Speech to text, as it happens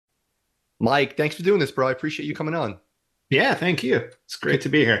Mike, thanks for doing this, bro. I appreciate you coming on. Yeah, thank you. It's great Con- to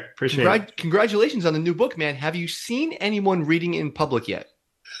be here. Appreciate it. Congratulations on the new book, man. Have you seen anyone reading it in public yet?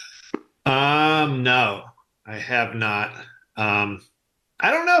 No, I have not. Um,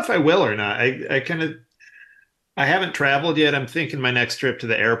 I don't know if I will or not. I haven't traveled yet. I'm thinking my next trip to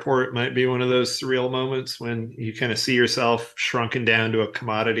the airport might be one of those surreal moments when you kind of see yourself shrunken down to a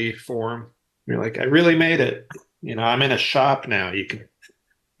commodity form. You're like, I really made it. I'm in a shop now. You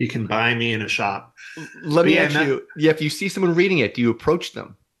can buy me in a shop. Let But me yeah, ask not, you, yeah, if you see someone reading it, do you approach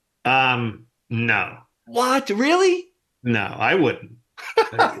them? no, What? Really? no, I wouldn't.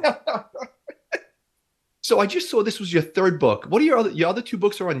 So I just saw this was your third book. What are your other two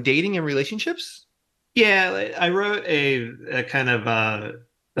books are on dating and relationships? Yeah, I wrote a kind of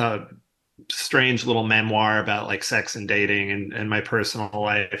uh, strange little memoir about like sex and dating and my personal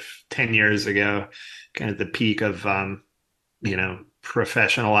life 10 years ago, kind of the peak of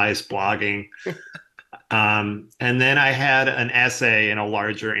professionalized blogging. And then I had an essay in a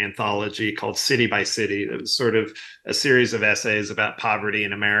larger anthology called City by City. That was sort of a series of essays about poverty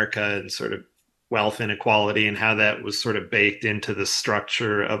in America and sort of wealth inequality and how that was sort of baked into the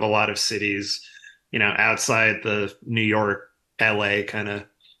structure of a lot of cities, outside the New York, LA kind of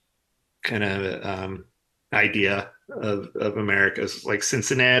idea of America's like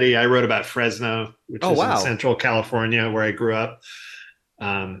Cincinnati. I wrote about Fresno, which Oh, is in wow. Central California, where I grew up.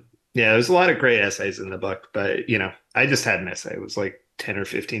 Yeah, there's a lot of great essays in the book, but I just had an essay. It was like 10 or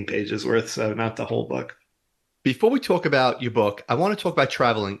 15 pages worth, so not the whole book. Before we talk about your book, I want to talk about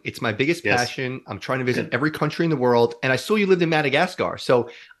traveling. It's my biggest Yes. passion. I'm trying to visit Good. every country in the world, and I saw you lived in Madagascar. So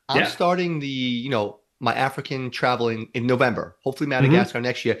I'm Yeah. starting my African traveling in November, hopefully hmm Madagascar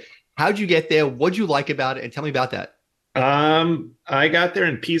next year. How'd you get there? What'd you like about it? And tell me about that. I got there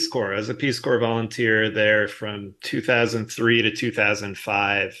in Peace Corps. I was a Peace Corps volunteer there from 2003 to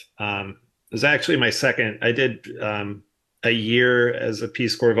 2005. It was actually my second. I did a year as a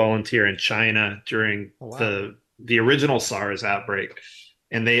Peace Corps volunteer in China during Oh, wow. the original SARS outbreak,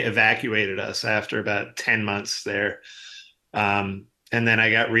 and they evacuated us after about 10 months there. And then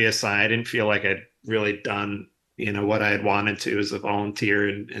I got reassigned. I didn't feel like I'd really done, what I had wanted to as a volunteer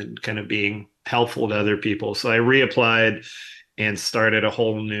and kind of being helpful to other people. So I reapplied and started a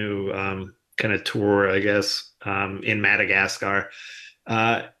whole new kind of tour, I guess, in Madagascar.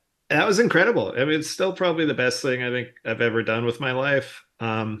 Uh, that was incredible. I mean, it's still probably the best thing I think I've ever done with my life.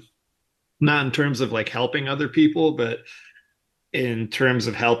 Not in terms of like helping other people, but in terms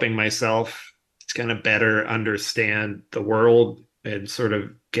of helping myself to kind of better understand the world and sort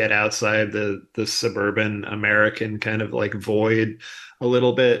of get outside the suburban American kind of like void a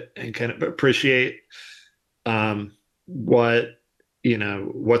little bit and kind of appreciate what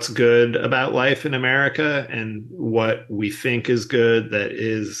what's good about life in America and what we think is good that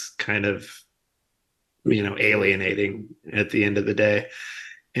is kind of alienating at the end of the day.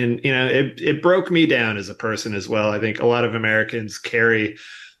 And it broke me down as a person as well. I think a lot of Americans carry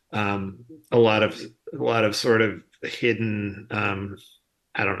um, a lot of sort of hidden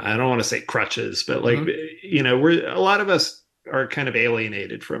I don't want to say crutches, but like Hmm. we're a lot of us are kind of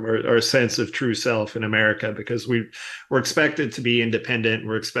alienated from our sense of true self in America because we're expected to be independent.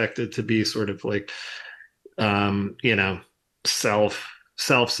 We're expected to be sort of like self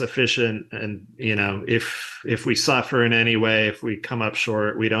self-sufficient, and if we suffer in any way, if we come up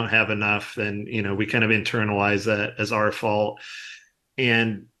short, we don't have enough, then we kind of internalize that as our fault.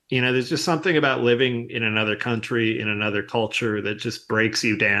 And there's just something about living in another country, in another culture that just breaks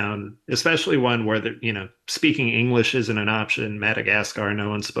you down, especially one where speaking English isn't an option. Madagascar, no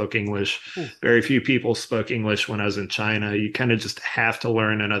one spoke English. Very few people spoke English when I was in China. You kind of just have to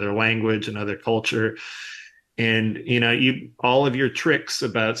learn another language, another culture. And you all of your tricks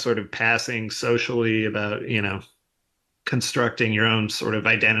about sort of passing socially, about constructing your own sort of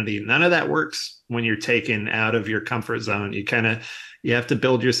identity, none of that works when you're taken out of your comfort zone. You have to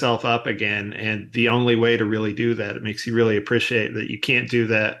build yourself up again, and the only way to really do that, it makes you really appreciate that you can't do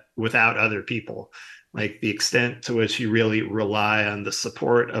that without other people. Like the extent to which you really rely on the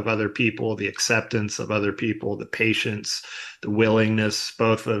support of other people, the acceptance of other people, the patience, the willingness,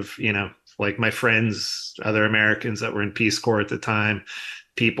 both of like my friends, other Americans that were in Peace Corps at the time,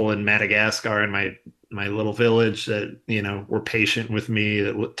 people in Madagascar and my little village that were patient with me,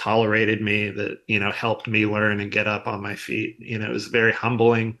 that tolerated me, that helped me learn and get up on my feet. It was very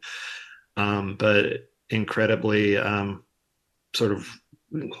humbling, but incredibly sort of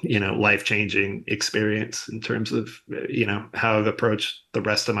life changing experience in terms of how I've approached the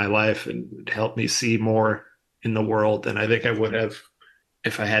rest of my life, and helped me see more in the world than I think I would have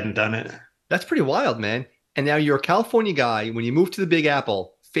if I hadn't done it. That's pretty wild, man. And now you're a California guy. When you moved to the Big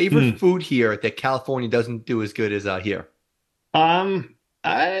Apple, Favorite Hmm. food here that California doesn't do as good as here? Um,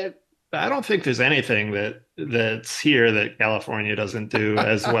 I I don't think there's anything that's here that California doesn't do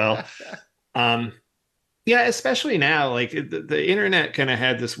as well. Um, yeah, especially now, like the internet kind of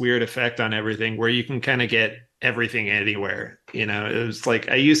had this weird effect on everything where you can kind of get everything anywhere. It was like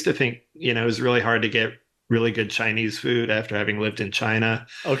I used to think, it was really hard to get really good Chinese food after having lived in China.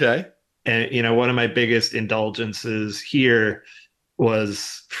 Okay. And one of my biggest indulgences here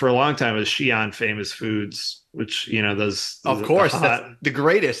was for a long time was Xi'an Famous Foods, which those Of the course, that's hot. the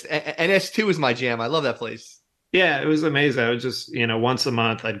greatest. NS2 is my jam. I love that place. Yeah, it was amazing. I would just, once a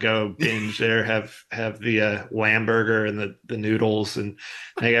month I'd go binge there, have the lamb burger and the noodles, and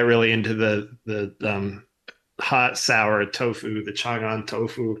I got really into the hot sour tofu, the Chang'an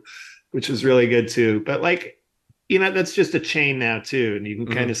tofu, which was really good too. But like, that's just a chain now too, and you can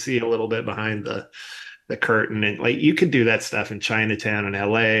kind Mhm. of see a little bit behind the curtain, and like you could do that stuff in Chinatown and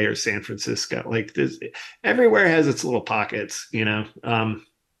LA or San Francisco. Like this, everywhere has its little pockets.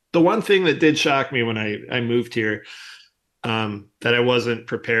 The one thing that did shock me when I moved here, that I wasn't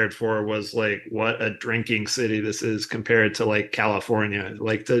prepared for, was like what a drinking city this is compared to like California.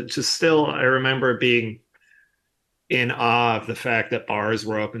 Like the just still, I remember being in awe of the fact that bars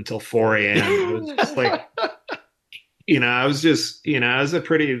were open until 4 a.m. It was just like, I was just, I was a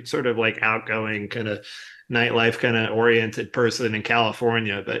pretty sort of like outgoing kind of nightlife kind of oriented person in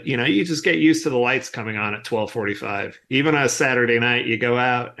California, but you just get used to the lights coming on at 12:45. Even on a Saturday night, you go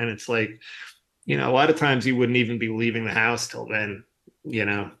out and it's like, a lot of times you wouldn't even be leaving the house till then, you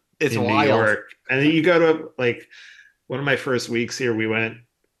know, It's in New wild. York. And then you go to like one of my first weeks here, we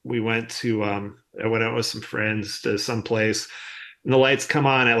went to I went out with some friends to some place and the lights come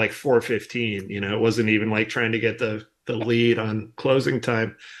on at like 4:15. It wasn't even like trying to get the lead on closing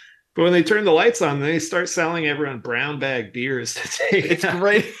time. But when they turn the lights on, they start selling everyone brown bag beers to take. It's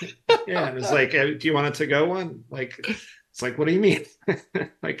great. Yeah, and it's like, do you want a to-go one? Like, it's like, what do you mean?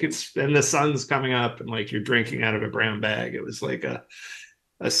 Like it's and the sun's coming up and like you're drinking out of a brown bag. It was like a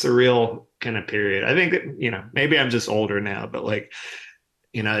surreal kind of period. I think that, maybe I'm just older now, but like,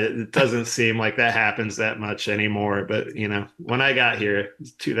 it doesn't seem like that happens that much anymore. But when I got here,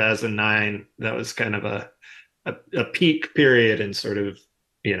 2009, that was kind of a peak period in sort of,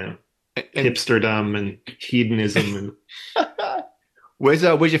 you know, And hipsterdom and hedonism and where's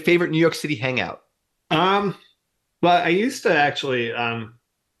your favorite New York City hangout? um but I used to actually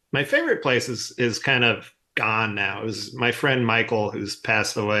my favorite place is kind of gone now. It was my friend Michael, who's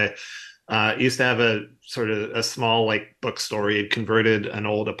passed away. Used to have a sort of a small like bookstore. He had converted an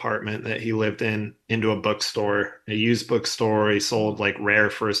old apartment that he lived in into a bookstore, a used bookstore. He sold like rare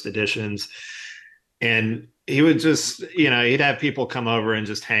first editions. And he would just, he'd have people come over and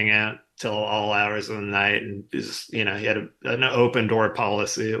just hang out till all hours of the night. And just, he had an open door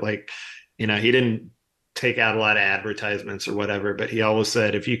policy. Like, he didn't take out a lot of advertisements or whatever, but he always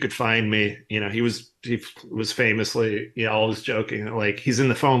said, if you could find me, he was famously, always joking, like, he's in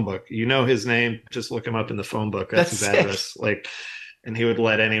the phone book. You know his name, just look him up in the phone book. That's That's his sick. address. Like, and he would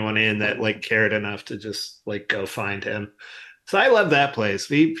let anyone in that like cared enough to just like go find him. So I love that place.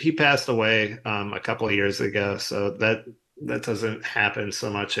 He passed away a couple of years ago, so that doesn't happen so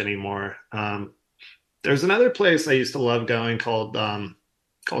much anymore. There's another place I used to love going called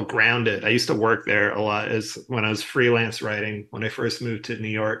Grounded. I used to work there a lot as when I was freelance writing when I first moved to New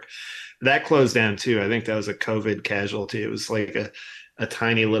York. That closed down too. I think that was a COVID casualty. It was like a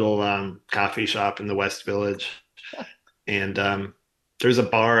tiny little coffee shop in the West Village. And there's a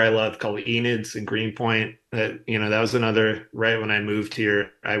bar I love called Enid's in Greenpoint. That was another, right when I moved here.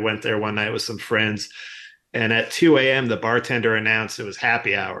 I went there one night with some friends. And at 2 a.m., the bartender announced it was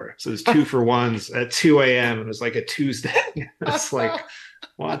happy hour. So it was 2 for 1s at 2 a.m. It was like a Tuesday. It's like,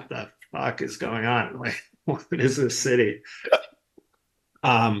 what the fuck is going on? Like, what is this city?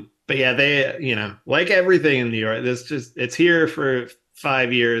 But yeah, they, like everything in New York, it's here for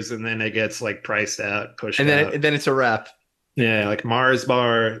 5 years and then it gets like priced out, pushed And then out. it's a wrap. Yeah, like Mars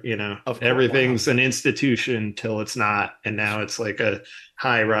Bar, Of course. Wow. everything's an institution till it's not. And now it's like a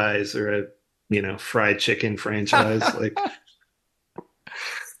high rise or a, fried chicken franchise. Like, All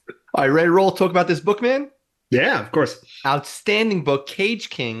right, ready to roll? Talk about this book, man. yeah, of course. Outstanding book, Cage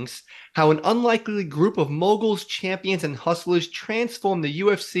Kings: How an Unlikely Group of Moguls, Champions, and Hustlers Transformed the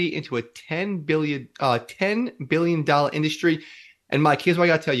UFC into a $10 billion industry. And Mike, here's what I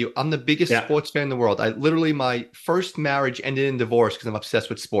gotta tell you. I'm the biggest Yeah. sports fan in the world. My first marriage ended in divorce because I'm obsessed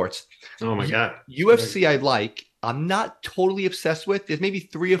with sports. Oh my God. UFC I like. I'm not totally obsessed with. There's maybe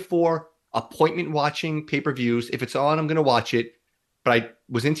 3 or 4 appointment watching pay-per-views. If it's on, I'm gonna watch it. But I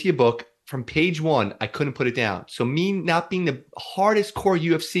was into your book. from page one, I couldn't put it down. So me not being the hardest core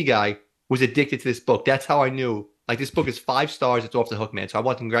UFC guy was addicted to this book. That's how I knew. Like this book is 5 stars. It's off the hook, man. So I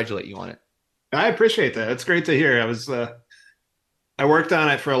want to congratulate you on it. I appreciate that. It's great to hear. I worked on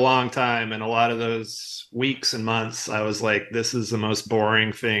it for a long time, and a lot of those weeks and months, I was like, this is the most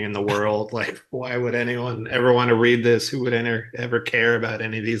boring thing in the world. Like, why would anyone ever want to read this? Who would ever care about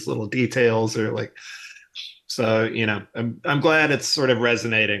any of these little details or like, so, I'm glad it's sort of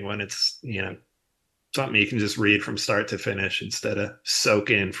resonating when it's, something you can just read from start to finish instead of soak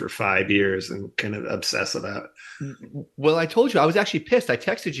in for 5 years and kind of obsess about. Well, I told you I was actually pissed. I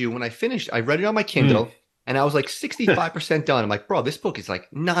texted you when I finished. I read it on my Mm. Kindle and I was like 65% done. I'm like, bro, this book is like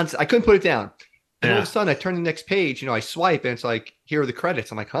nonsense. I couldn't put it down. And all of a Yeah. sudden I turn the next page, I swipe and it's like, here are the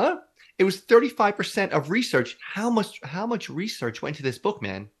credits. I'm like, huh? It was 35% of research. How much research went into this book,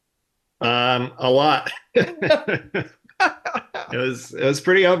 man? A lot. It was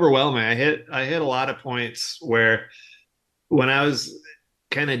pretty overwhelming. I hit a lot of points where when I was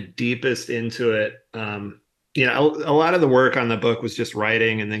kind of deepest into it, a lot of the work on the book was just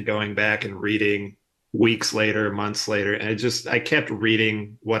writing and then going back and reading weeks later, months later. And I kept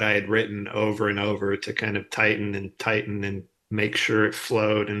reading what I had written over and over to kind of tighten and make sure it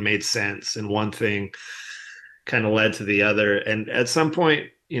flowed and made sense. And one thing kind of led to the other. And at some point,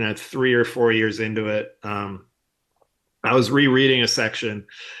 3 or 4 years into it, I was rereading a section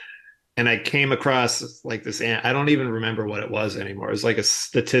and I came across like this. I don't even remember what it was anymore. It was like a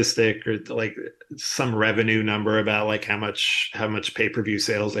statistic or like some revenue number about like how much pay-per-view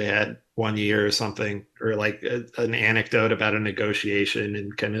sales they had one year or something, or like an anecdote about a negotiation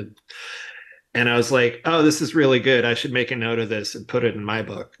and kind of. And I was like, oh, this is really good. I should make a note of this and put it in my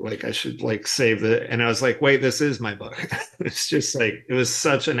book. Like I should like save the. And I was like, wait, this is my book. It's just like it was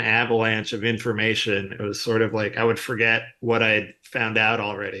such an avalanche of information. It was sort of like I would forget what I had found out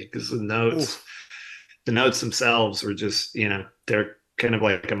already because Oof. the notes themselves were just, they're kind of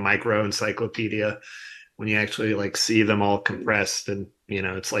like a micro encyclopedia when you actually like see them all compressed, and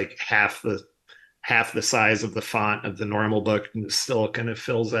it's like half the size of the font of the normal book and it still kind of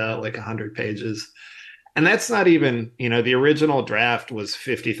fills out like 100 pages. And that's not even, the original draft was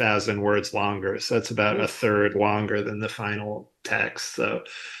 50,000 words longer. So that's about a Oof. third longer than the final text. So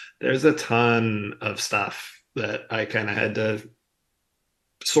there's a ton of stuff that I kind of had to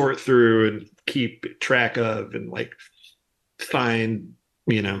sort through and keep track of and like find,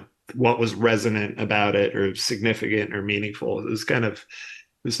 what was resonant about it or significant or meaningful. There's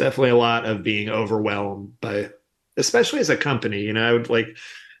definitely a lot of being overwhelmed by, especially as a company. I would like,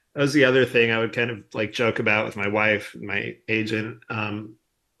 that was the other thing I would kind of like joke about with my wife, my agent,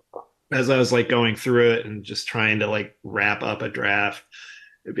 as I was like going through it and just trying to like wrap up a draft.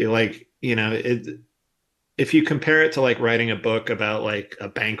 It'd be like, if you compare it to like writing a book about like a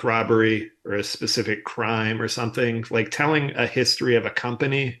bank robbery or a specific crime or something, like telling a history of a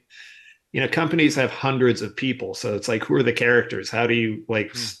company, companies have hundreds of people. So it's like, who are the characters? How do you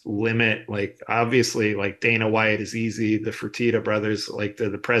like Hmm. limit? Like, obviously, like Dana White is easy. The Fertitta brothers, like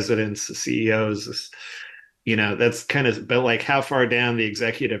the presidents, the CEOs, that's kind of, but like, how far down the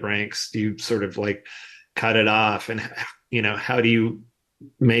executive ranks do you sort of like cut it off? And, how do you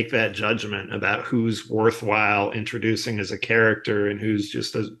make that judgment about who's worthwhile introducing as a character and who's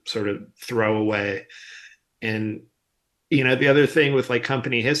just a sort of throwaway? And the other thing with like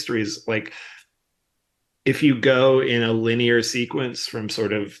company histories, like if you go in a linear sequence from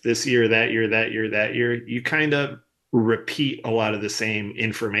sort of this year, that year, that year, that year, you kind of repeat a lot of the same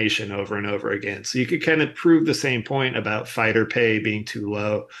information over and over again. So you could kind of prove the same point about fighter pay being too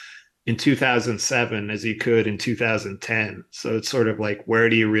low in 2007 as you could in 2010. So it's sort of like, where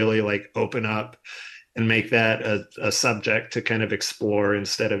do you really like open up and make that a subject to kind of explore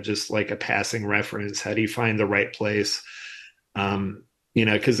instead of just like a passing reference? How do you find the right place?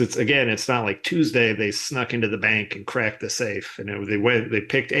 Because it's not like Tuesday they snuck into the bank and cracked the safe, and they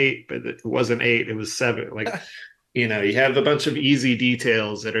picked eight, but it wasn't eight, it was seven. Like, you have a bunch of easy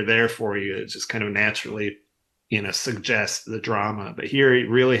details that are there for you. It just kind of naturally, suggest the drama. But here, it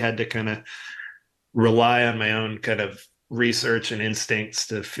really had to kind of rely on my own kind of research and instincts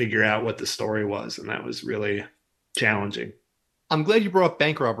to figure out what the story was, and that was really challenging. I'm glad you brought up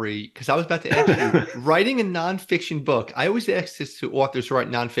bank robbery because I was about to ask you, writing a nonfiction book. I always ask this to authors who write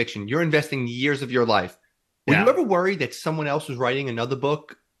nonfiction. You're investing years of your life. Were you Yeah. ever worried that someone else was writing another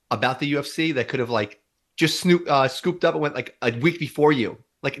book about the UFC that could have like just scooped up and went like a week before you?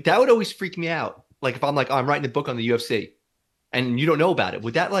 Like that would always freak me out. Like if I'm like, oh, I'm writing a book on the UFC and you don't know about it,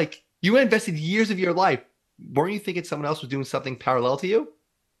 would that like you invested years of your life? Weren't you thinking someone else was doing something parallel to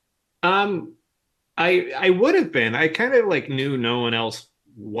Um, I would have been. I kind of like knew no one else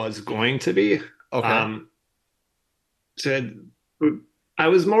was going to be. Okay. Um, so I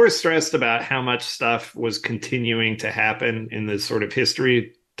was more stressed about how much stuff was continuing to happen in the sort of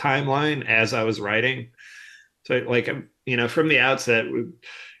history timeline as I was writing. So like, from the outset,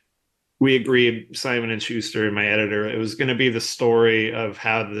 we agreed, Simon and Schuster, my editor, it was going to be the story of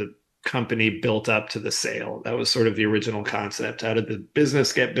how the company built up to the sale. That was sort of the original concept. How did the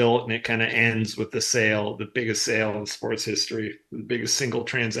business get built? And it kind of ends with the sale, the biggest sale in sports history, the biggest single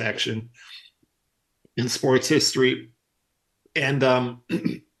transaction in sports history. And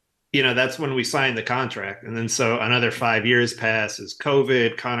that's when we signed the contract. And then so another 5 years passes.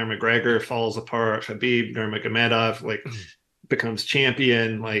 COVID, Conor McGregor falls apart, Khabib Nurmagomedov like becomes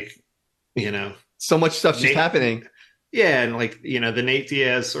champion, like you know, So much stuff's just Nate, happening. yeah, and like the Nate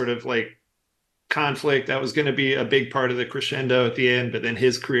Diaz sort of like conflict that was going to be a big part of the crescendo at the end, but then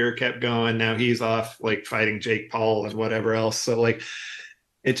his career kept going. Now he's off like fighting Jake Paul and whatever else. So like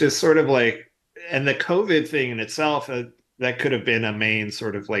it just sort of like, and the COVID thing in itself, that could have been a main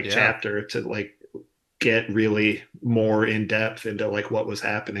sort of like Yeah. chapter to like get really more in depth into like what was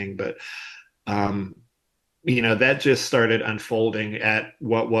happening, but um that just started unfolding at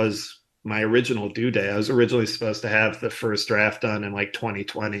what was my original due date. I was originally supposed to have the first draft done in like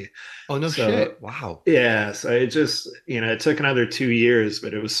 2020. Oh, no So shit. Wow. yeah, so it just, it took another 2 years,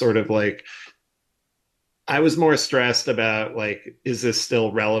 but it was sort of like I was more stressed about like, is this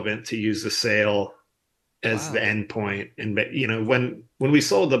still relevant to use the sale as the Wow. end point? And when we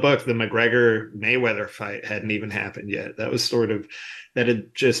sold the book, the McGregor Mayweather fight hadn't even happened yet. That was sort of that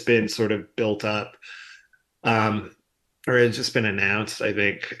had just been sort of built up. Or it had just been announced, I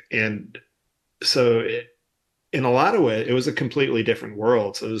think. And so in a lot of ways, it was a completely different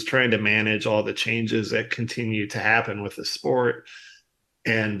world. So it was trying to manage all the changes that continue to happen with the sport.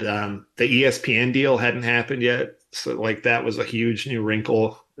 And the ESPN deal hadn't happened yet. So like that was a huge new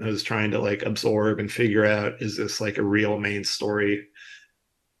wrinkle. I was trying to like absorb and figure out, is this like a real main story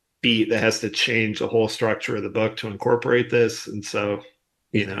beat that has to change the whole structure of the book to incorporate this? And so,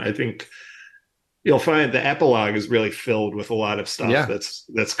 I think you'll find the epilogue is really filled with a lot of stuff Yeah.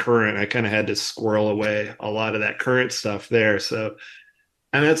 that's current. I kind of had to squirrel away a lot of that current stuff there. So,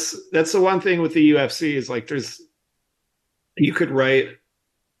 and that's the one thing with the UFC is like you could write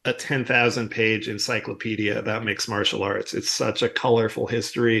a 10,000 page encyclopedia about mixed martial arts. It's such a colorful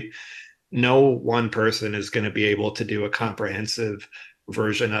history. No one person is going to be able to do a comprehensive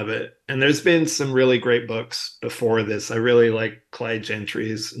version of it. And there's been some really great books before this. I really like Clyde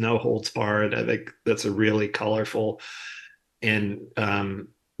Gentry's No Holds Barred. I think that's a really colorful and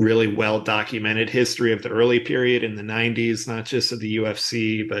really well documented history of the early period in the 90s, not just of the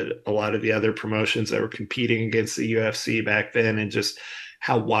UFC, but a lot of the other promotions that were competing against the UFC back then, and just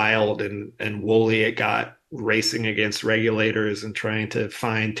how wild and woolly it got racing against regulators and trying to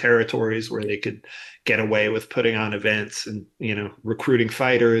find territories where they could get away with putting on events and recruiting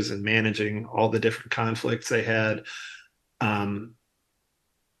fighters and managing all the different conflicts they had. um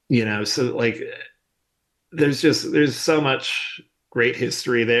so like there's so much great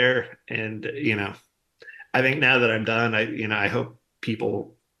history there. And I think now that I'm done, I hope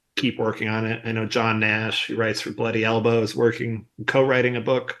people keep working on it. I know John Nash, who writes for Bloody Elbow, is working co-writing a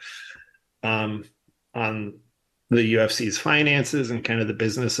book um, on the UFC's finances and kind of the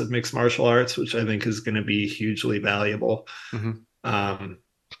business of mixed martial arts, which I think is going to be hugely valuable. Hmm. um,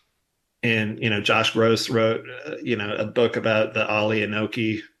 and Josh Gross wrote a book about the Ali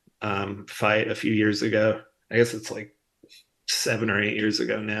Inoki fight a few years ago. I guess it's like 7 or 8 years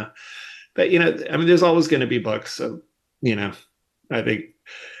ago now. But I mean, there's always going to be books, so you know, I think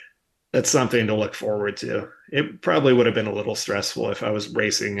that's something to look forward to. It probably would have been a little stressful if I was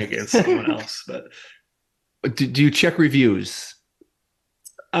racing against someone else, but Do you check reviews?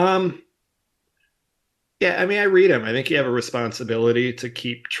 um, yeah, I mean, I read them. I think you have a responsibility to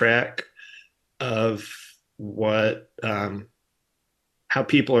keep track of what how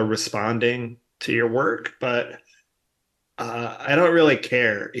people are responding to your work, but I don't really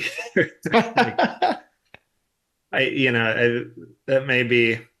care either. Like, that may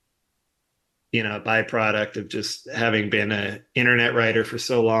be a byproduct of just having been an internet writer for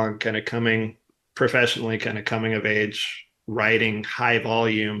so long, kind of coming professionally, kind of coming of age, writing high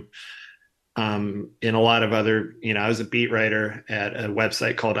volume. In a lot of other, I was a beat writer at a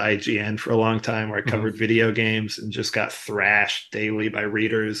website called IGN for a long time where I Mhm. covered video games and just got thrashed daily by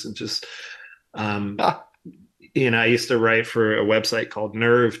readers and just, um, Ah, I used to write for a website called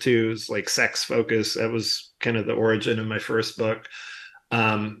Nerve too. It was like sex focus. That was kind of the origin of my first book.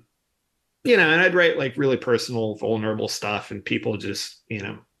 Um, and I'd write like really personal, vulnerable stuff, and people just,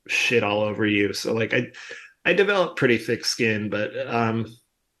 shit all over you. So like I developed pretty thick skin, but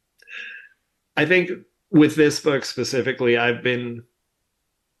I think with this book specifically, I've been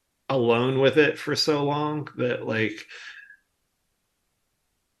alone with it for so long that like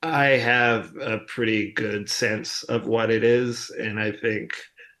I have a pretty good sense of what it is, and I think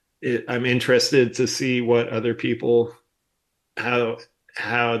I'm interested to see what other people how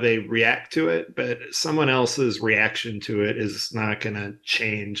how they react to it, but someone else's reaction to it is not going to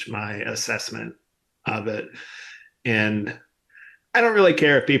change my assessment of it. And I don't really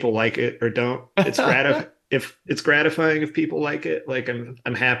care if people like it or don't. It's gratifying if people like it. Like I'm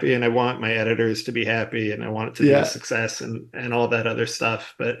happy and I want my editors to be happy and I want it to be a Yeah. success and all that other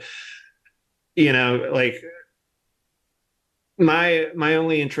stuff. But you know, like my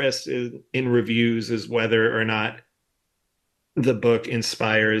only interest in reviews is whether or not the book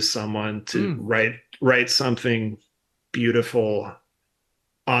inspires someone to Mm. write something beautiful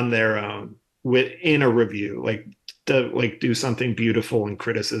on their own within a review, like to like do something beautiful in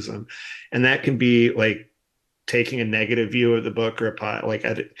criticism, and that can be like taking a negative view of the book or like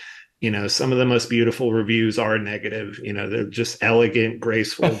some of the most beautiful reviews are negative. They're just elegant,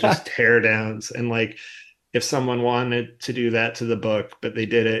 graceful, just tear downs, and like if someone wanted to do that to the book, but they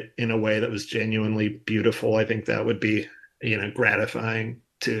did it in a way that was genuinely beautiful, I think that would be, gratifying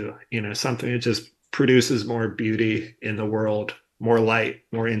to, something that just produces more beauty in the world, more light,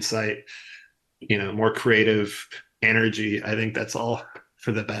 more insight, more creative energy. I think that's all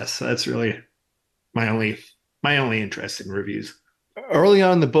for the best. So that's really my only my only interest in reviews. Early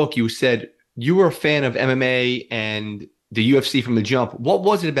on in the book, you said you were a fan of MMA and the UFC from the jump. What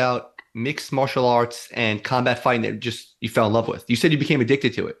was it about mixed martial arts and combat fighting that just you fell in love with? You said you became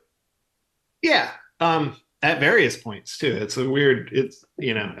addicted to it. Yeah. At various points too. I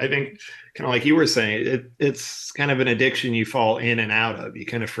think kind of like you were saying, it's kind of an addiction you fall in and out of. You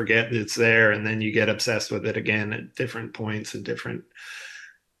kind of forget that it's there and then you get obsessed with it again at different points and different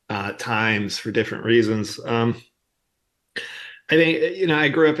times for different reasons. I think, I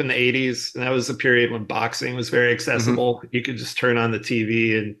grew up in the 80s, and that was a period when boxing was very Hmm. accessible. You could just turn on the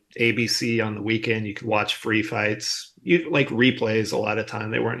TV and ABC on the weekend. You could watch free fights. You like replays a lot of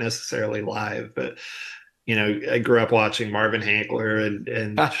time. They weren't necessarily live, but I grew up watching Marvin Hagler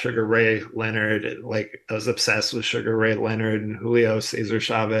and Ah, Sugar Ray Leonard. Like I was obsessed with Sugar Ray Leonard and Julio Cesar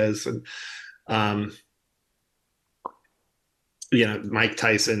Chavez and um, Mike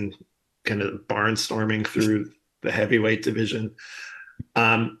Tyson kind of barnstorming through the heavyweight division.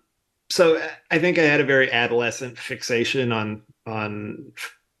 Um, so I think I had a very adolescent fixation on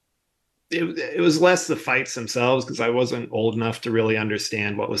it was less the fights themselves because I wasn't old enough to really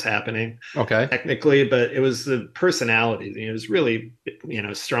understand what was happening okay. technically, but it was the personalities. It was really,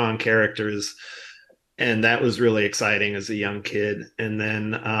 strong characters, and that was really exciting as a young kid. And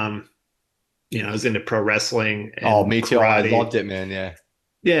then, I was into pro wrestling Oh, and me too. Oh, I karate. loved it, man. Yeah.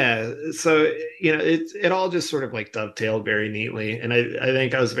 Yeah, so it all just sort of like dovetailed very neatly, and I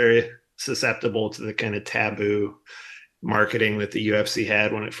think I was very susceptible to the kind of taboo marketing that the UFC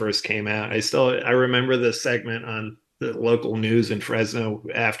had when it first came out. I remember the segment on the local news in Fresno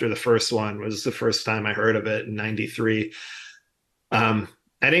after the first one was the first time I heard of it in '93. Um,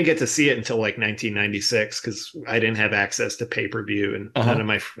 I didn't get to see it until like 1996 because I didn't have access to pay-per-view and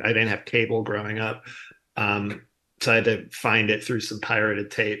Uh-huh. I didn't have cable growing up. Um, so I had to find it through some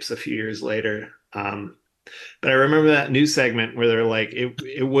pirated tapes a few years later. But I remember that news segment where they're like,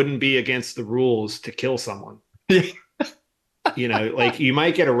 it wouldn't be against the rules to kill someone. Like you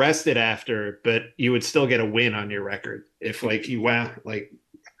might get arrested after, but you would still get a win on your record if like you went like,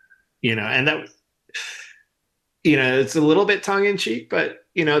 and that, it's a little bit tongue in cheek, but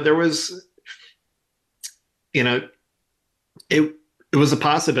there was, you know, it it was a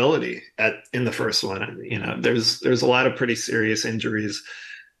possibility in the first one. There's a lot of pretty serious injuries,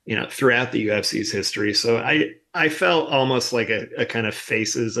 throughout the UFC's history. So I felt almost like a kind of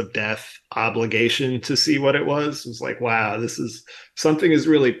faces of death obligation to see what it was. It was like, wow, this is something is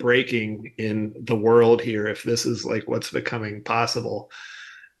really breaking in the world here if this is like what's becoming possible.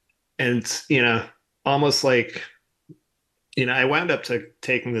 And almost like I wound up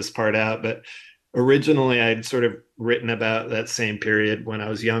taking this part out, but originally I'd sort of written about that same period when I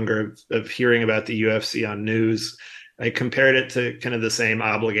was younger of hearing about the UFC on news. I compared it to kind of the same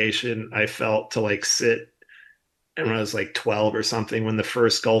obligation I felt to like sit and when I was like 12 or something when the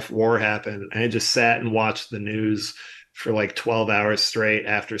first Gulf War happened. I just sat and watched the news for like 12 hours straight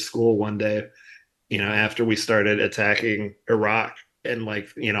after school one day, after we started attacking Iraq and like,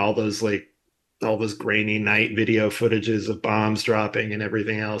 all those grainy night video footages of bombs dropping and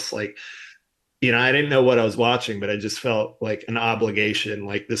everything else. Like, I didn't know what I was watching, but I just felt like an obligation,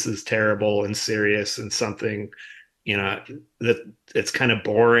 like this is terrible and serious and something you know, that it's kind of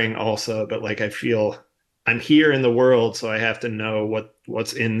boring also, but like I feel I'm here in the world, so I have to know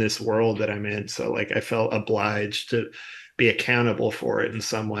what's in this world that I'm in. So like I felt obliged to be accountable for it in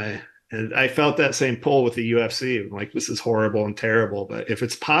some way. And I felt that same pull with the UFC. I'm like, this is horrible and terrible, but if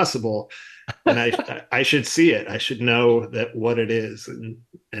it's possible, then I should see it. I should know that what it is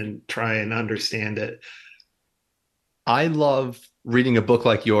and try and understand it. I love reading a book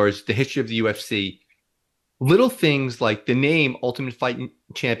like yours, The History of the UFC. Little things like the name Ultimate Fight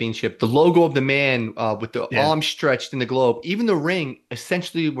Championship, the logo of the man with the Yeah. arms stretched in the globe, even the ring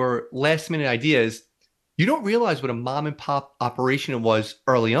essentially were last minute ideas. You don't realize what a mom and pop operation it was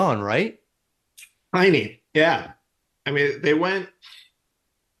early on, right? Tiny. Yeah. I mean, they went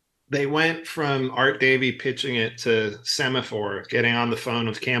from Art Davie pitching it to Semaphore, getting on the phone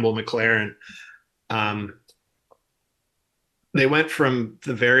with Campbell McLaren. Um, they went from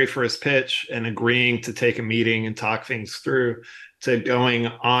the very first pitch and agreeing to take a meeting and talk things through to going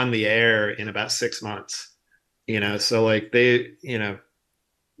on the air in about 6 months. So like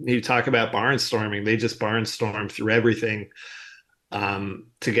you talk about barnstorming, they just barnstormed through everything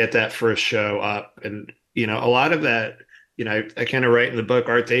to get that first show up. And, a lot of that, I kind of write in the book,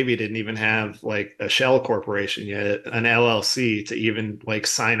 Art Davie didn't even have like a shell corporation yet, an LLC to even like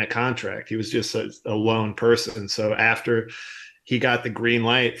sign a contract. He was just a lone person. So after he got the green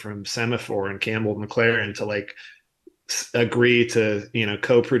light from Semaphore and Campbell McLaren to like agree to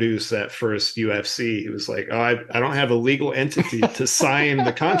co-produce that first UFC, he was like, oh, I don't have a legal entity to sign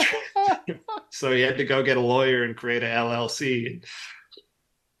the contract. So he had to go get a lawyer and create a LLC.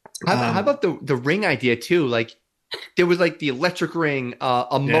 How um about the ring idea too? Like there was like the electric ring, a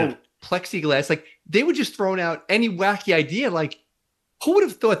yeah. moat, plexiglass. Like they were just throwing out any wacky idea. Like who would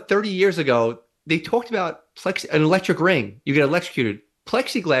have thought 30 years ago they talked about an electric ring? You get electrocuted.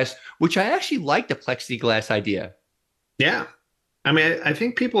 Plexiglass, which I actually like the plexiglass idea. Yeah, I mean, I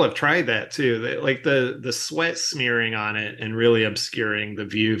think people have tried that too. Like the sweat smearing on it and really obscuring the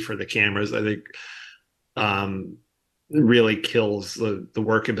view for the cameras, I think um really kills the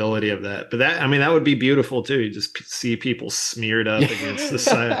workability of that. But that, I mean, that would be beautiful too. You just see people smeared up against the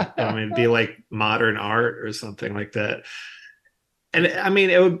side. I Yeah. mean, it'd be like modern art or something like that. And I mean,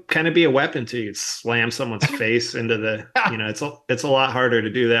 it would kind of be a weapon too. You'd slam someone's face into it's a lot harder to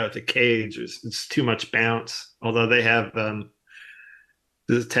do that with a cage. It's too much bounce. Although they have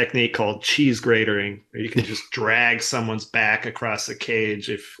this technique called cheese gratering, where you can just drag someone's back across the cage.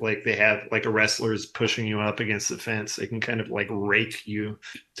 If like they have like a wrestler is pushing you up against the fence, they can kind of like rake you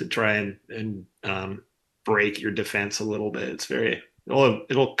to try and break your defense a little bit.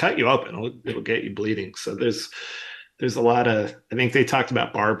 It'll cut you open. It'll get you bleeding. So there's a lot of, I think they talked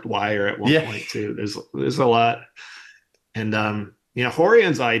about barbed wire at one Yeah. point too. There's a lot. And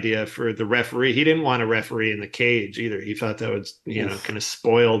Horian's idea for the referee, he didn't want a referee in the cage either. He thought that would, Oof. kind of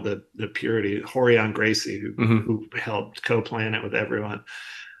spoil the purity. Horian Gracie, who Hmm. who helped co-plan it with everyone.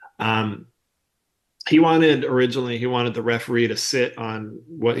 Um, he wanted the referee to sit on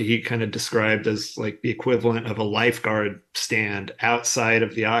what he kind of described as like the equivalent of a lifeguard stand outside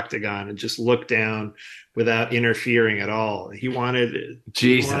of the octagon and just look down without interfering at all. He wanted it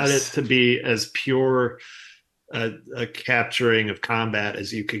Jesus. to be as pure a capturing of combat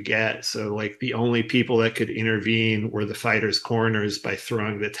as you could get. So like the only people that could intervene were the fighters' corners by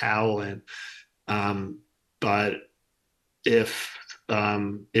throwing the towel in. Um, but if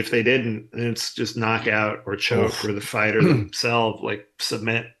they didn't, it's just knockout or choke, Oof. or the fighter themselves like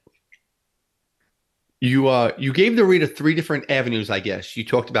submit. You gave the reader three different avenues, I guess. You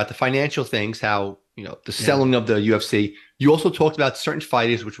talked about the financial things, how, the Yeah. selling of the UFC. You also talked about certain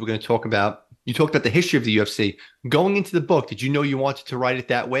fighters, which we're going to talk about. You talked about the history of the UFC. Going into the book, did you know you wanted to write it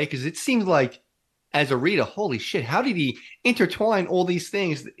that way? Because it seems like, as a reader, holy shit, how did he intertwine all these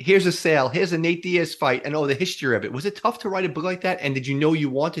things? Here's a sale, here's a Nate Diaz fight, and the history of it. Was it tough to write a book like that? And did you know you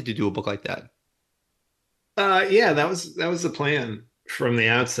wanted to do a book like that? Yeah, that was the plan from the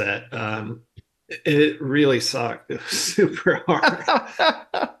outset. It really sucked. It was super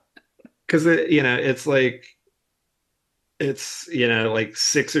hard because it's like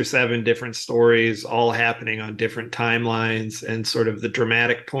 6 or 7 different stories all happening on different timelines, and sort of the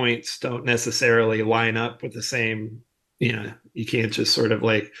dramatic points don't necessarily line up with the same. You can't just sort of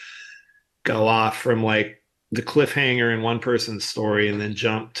like go off from like the cliffhanger in one person's story and then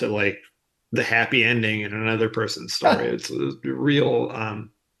jump to like the happy ending in another person's story. It's a real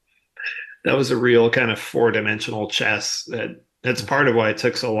that was a real kind of four-dimensional chess. That's part of why it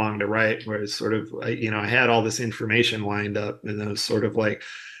took so long to write, where it's sort of I had all this information lined up, and it was sort of like,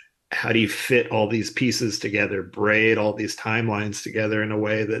 how do you fit all these pieces together, braid all these timelines together in a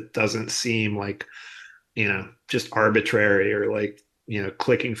way that doesn't seem like just arbitrary or like,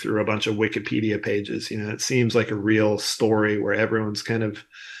 clicking through a bunch of Wikipedia pages. It seems like a real story where everyone's kind of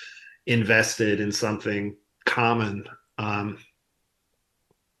invested in something common. Um,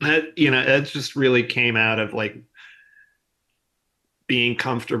 that just really came out of like being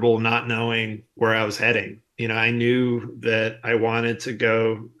comfortable not knowing where I was heading. I knew that I wanted to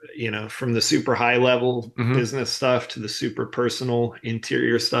go, from the super high level Hmm. business stuff to the super personal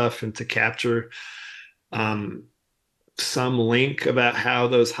interior stuff, and to capture um, some link about how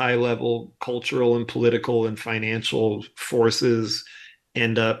those high level cultural and political and financial forces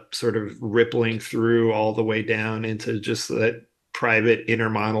end up sort of rippling through all the way down into just that private inner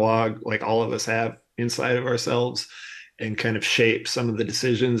monologue like all of us have inside of ourselves, and kind of shape some of the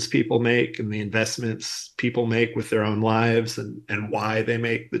decisions people make and the investments people make with their own lives, and why they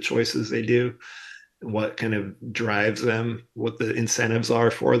make the choices they do, and what kind of drives them, what the incentives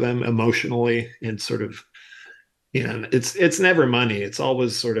are for them emotionally, and sort of, it's never money. It's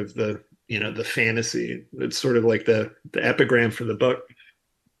always sort of the fantasy. It's sort of like the epigram for the book.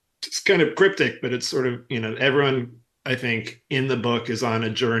 It's kind of cryptic, but it's sort of, everyone, I think, in the book is on a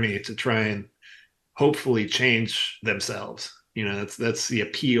journey to try and hopefully change themselves. That's the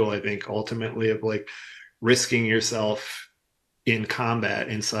appeal, I think, ultimately, of like risking yourself in combat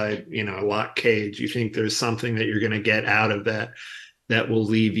inside, a locked cage. You think there's something that you're going to get out of that will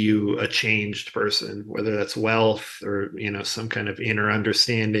leave you a changed person, whether that's wealth or, some kind of inner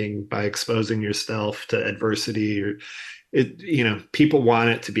understanding by exposing yourself to adversity, or people want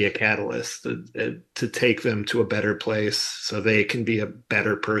it to be a catalyst to take them to a better place so they can be a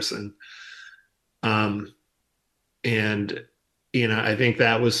better person. Um, and, I think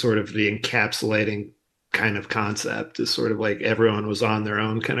that was sort of the encapsulating kind of concept, is sort of like everyone was on their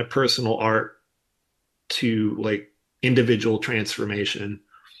own kind of personal art to like individual transformation.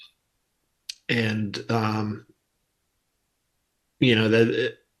 And,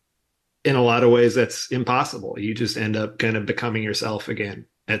 that in a lot of ways that's impossible. You just end up kind of becoming yourself again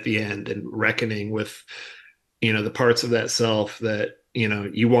at the end, and reckoning with, the parts of that self that,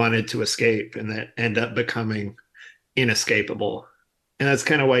 you wanted to escape and that end up becoming inescapable. And that's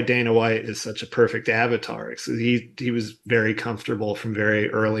kind of why Dana White is such a perfect avatar, because he was very comfortable from very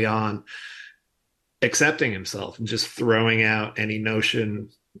early on accepting himself and just throwing out any notion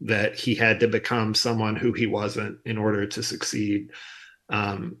that he had to become someone who he wasn't in order to succeed.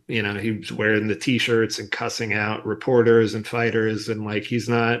 He was wearing the t-shirts and cussing out reporters and fighters, and like he's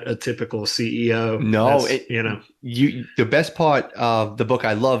not a typical CEO. No, That's, it the best part of the book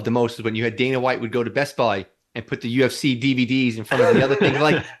I loved the most is when you had Dana White would go to Best Buy and put the UFC DVDs in front of the other things.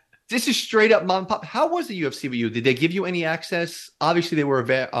 Like, this is straight up mom and pop. How was the UFC with you? Did they give you any access? Obviously, they were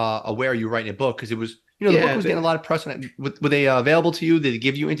aware you were writing a book because it was, the book yeah, was getting a lot of press on it. Were they available to you? Did they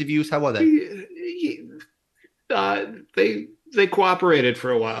give you interviews? How were they? they cooperated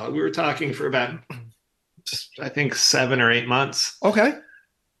for a while. We were talking for about, I think, 7 or 8 months. Okay.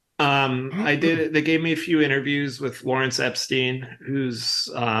 I did. They gave me a few interviews with Lawrence Epstein, who's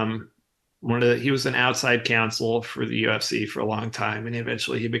he was an outside counsel for the UFC for a long time, and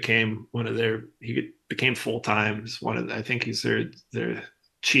eventually he became full time. I think he's their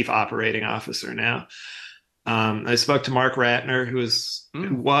chief operating officer now. I spoke to Mark Ratner, who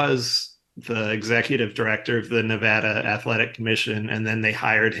Mm. was the executive director of the Nevada Athletic Commission, and then they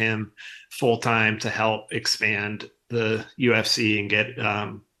hired him full time to help expand the UFC and get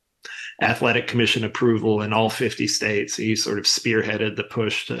athletic commission approval in all 50 states. He sort of spearheaded the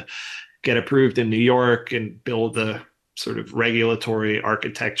push to get approved in New York and build the sort of regulatory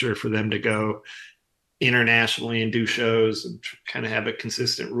architecture for them to go internationally and do shows and kind of have a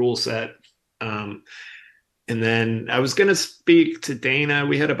consistent rule set. Um, and then I was going to speak to Dana.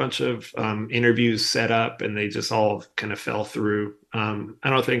 We had a bunch of interviews set up, and they just all kind of fell through. I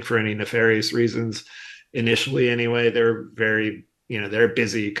don't think for any nefarious reasons initially, anyway. They're very, they're a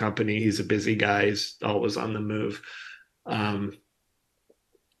busy company. He's a busy guy. He's always on the move. Um,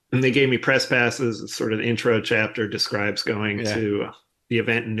 and they gave me press passes. It's sort of the intro chapter describes going Yeah. to the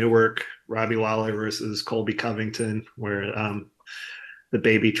event in Newark, Robbie Lawler versus Colby Covington, where the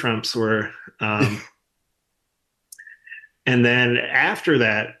baby Trumps were. And then after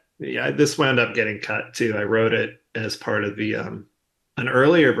that, yeah, this wound up getting cut too. I wrote it as part of the an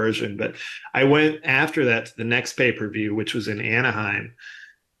earlier version, but I went after that to the next pay-per-view, which was in Anaheim.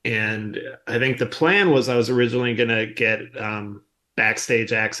 And I think the plan was I was originally going to get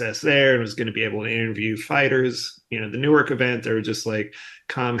backstage access there and was going to be able to interview fighters. The Newark event, they were just like,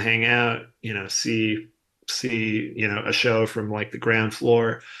 come hang out, see, a show from like the ground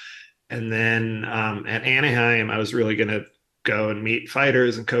floor. And then at Anaheim, I was really going to go and meet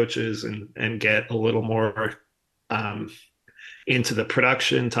fighters and coaches and get a little more um, into the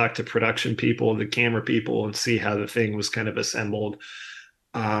production, talk to production people, the camera people, and see how the thing was kind of assembled.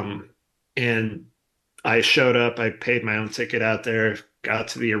 And I showed up, I paid my own ticket out there, got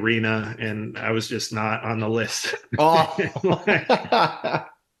to the arena, and I was just not on the list. Oh,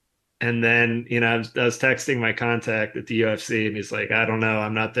 And then, I was texting my contact at the UFC, and he's like, I don't know,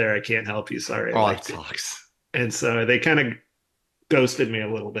 I'm not there. I can't help you. Sorry. oh, it Like, sucks. and so they kind of ghosted me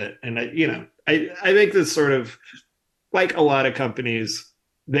a little bit. And I think this sort of like a lot of companies,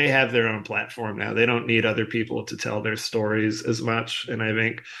 they have their own platform now. They don't need other people to tell their stories as much. And I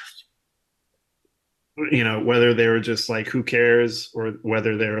think, whether they were just like, who cares, or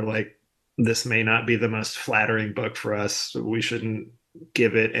whether they were like, this may not be the most flattering book for us, so we shouldn't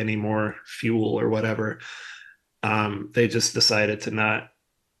give it any more fuel or whatever. They just decided to not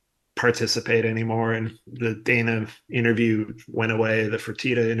participate anymore. And the Dana interview went away. The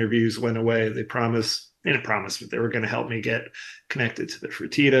Fertitta interviews went away. They didn't promise, but they were going to help me get connected to the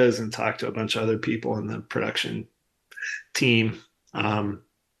Fertittas and talk to a bunch of other people in the production team.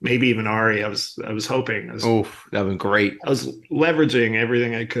 Maybe even Ari. I was hoping. Oh, that would be great. I was leveraging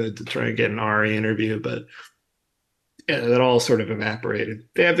everything I could to try and get an Ari interview, but yeah, that all sort of evaporated.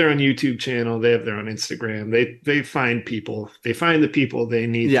 They have their own YouTube channel. They have their own Instagram. They find people. They find the people they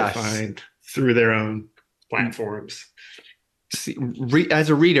need to Yes. find through their own platforms. See, as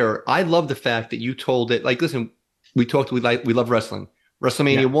a reader, I love the fact that you told it. Like, listen, we love wrestling.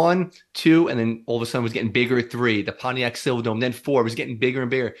 WrestleMania Yeah. 1, 2, and then all of a sudden it was getting bigger at 3, the Pontiac Silverdome, then 4, it was getting bigger and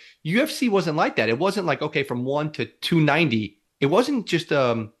bigger. UFC wasn't like that. It wasn't like, okay, from 1 to 290. It wasn't just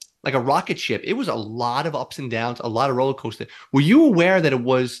like a rocket ship. It was a lot of ups and downs, a lot of roller coaster. Were you aware that it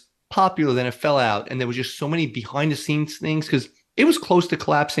was popular, then it fell out, and there was just so many behind the scenes things? Because it was close to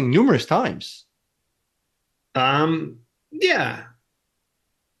collapsing numerous times. Yeah.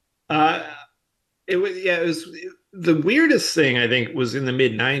 Uh, it was the weirdest thing I think was in the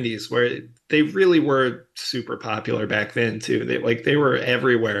mid 90s where they really were super popular back then too. They were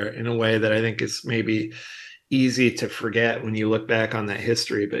everywhere in a way that I think is maybe easy to forget when you look back on that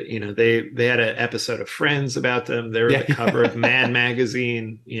history. But they had an episode of Friends about them. They were the cover of Yeah. Mad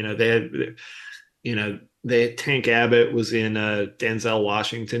magazine. They had Tank Abbott was in a Denzel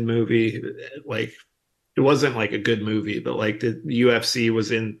Washington movie. Like, it wasn't like a good movie, but like the UFC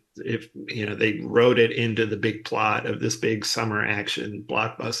was in, if they wrote it into the big plot of this big summer action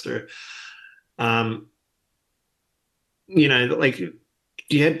blockbuster. Um, like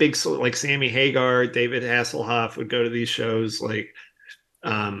you had big, like Sammy Hagar, David Hasselhoff would go to these shows. Like,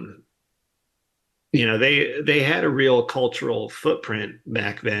 um, they had a real cultural footprint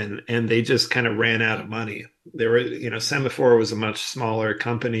back then, and they just kind of ran out of money. Semaphore was a much smaller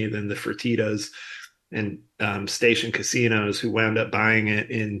company than the Fertittas and Station Casinos, who wound up buying it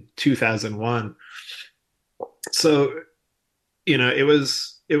in 2001. So, it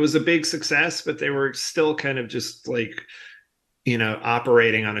was a big success, but they were still kind of just like,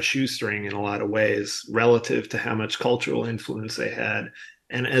 operating on a shoestring in a lot of ways relative to how much cultural influence they had.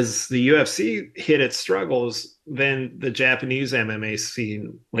 And as the UFC hit its struggles, then the Japanese MMA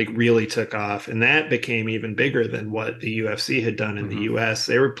scene like really took off, and that became even bigger than what the UFC had done in the Mhm. US.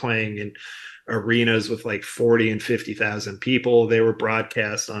 They were playing in arenas with like 40 and 50,000 people. They were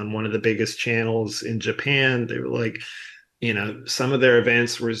broadcast on one of the biggest channels in Japan. They were like, some of their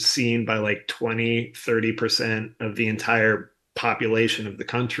events were seen by like 20-30% of the entire population of the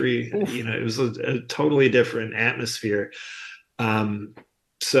country. Oof. It was a totally different atmosphere. Um,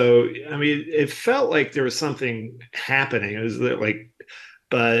 so, I mean, it felt like there was something happening. It was like,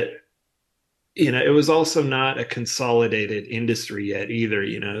 but it was also not a consolidated industry yet either.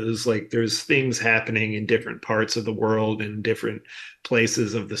 It was like there's things happening in different parts of the world and different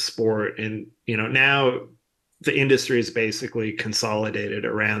places of the sport. And, now the industry is basically consolidated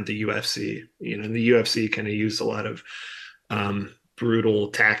around the UFC. And the UFC kind of used a lot of brutal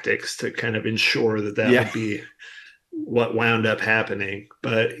tactics to kind of ensure that Yeah. would be what wound up happening.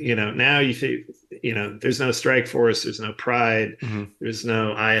 But, now you think, there's no strike force, there's no pride, Mhm. there's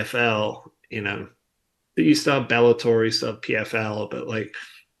no IFL, you still have Bellator, you still have PFL, but like,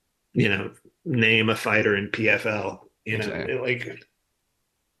 you know, name a fighter in PFL, Exactly. like,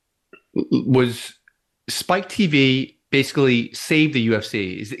 Was Spike TV basically saved the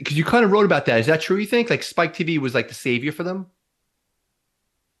UFC? Is because you kind of wrote about that. Is that true, you think? Like Spike TV was like the savior for them?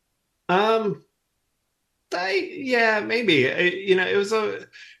 um, yeah, maybe, it was a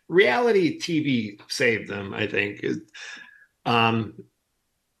reality TV saved them, I think. Um,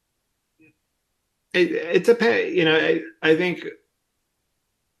 it depends, I think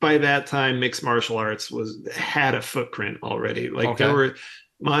by that time, mixed martial arts was had a footprint already. Like there Okay. were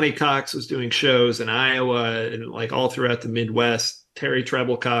Monty Cox was doing shows in Iowa and like all throughout the Midwest. Terry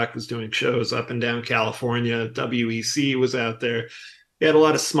Treblecock was doing shows up and down California. WEC was out there. They had a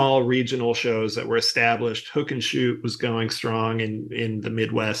lot of small regional shows that were established. Hook and Shoot was going strong in the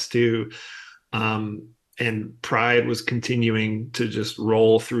Midwest too. And Pride was continuing to just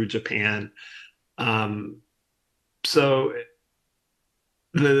roll through Japan. Um, so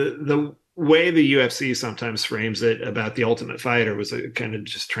the way the UFC sometimes frames it about the Ultimate Fighter was a kind of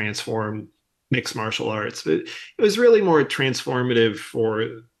just transform mixed martial arts, but it was really more transformative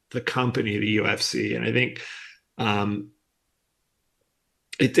for the company, the UFC, and I think um,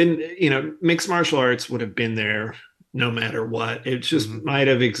 it didn't. Mixed martial arts would have been there no matter what. It just Hmm. might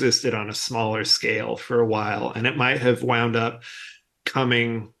have existed on a smaller scale for a while, and it might have wound up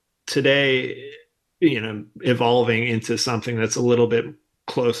coming today, evolving into something that's a little bit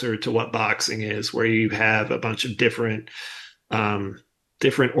closer to what boxing is, where you have a bunch of um,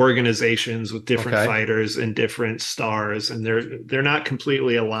 different organizations with different Okay. fighters and different stars, and they're not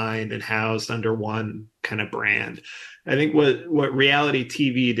completely aligned and housed under one kind of brand. I think what reality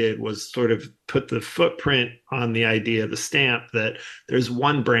TV did was sort of put the footprint on the idea, the stamp that there's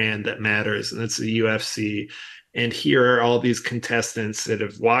one brand that matters, and it's the UFC. And here are all these contestants that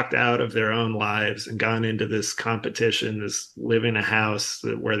have walked out of their own lives and gone into this competition, this live in a house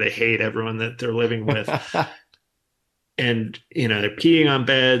where they hate everyone that they're living with. And, they're peeing on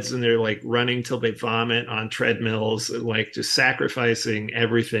beds and they're like running till they vomit on treadmills, like just sacrificing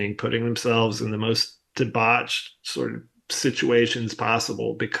everything, putting themselves in the most debauched sort of situations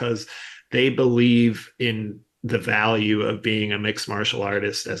possible because they believe in the value of being a mixed martial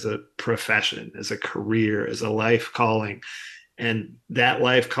artist as a profession, as a career, as a life calling. And that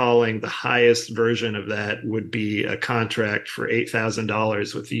life calling, the highest version of that would be a contract for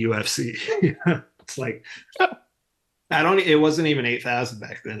 $8,000 with the UFC. It's like, it wasn't even 8,000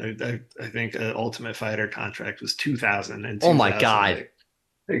 back then. I think an Ultimate Fighter contract was 2,000 and Oh my 2,000. God.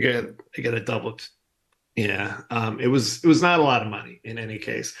 They get a double. Yeah. It was not a lot of money in any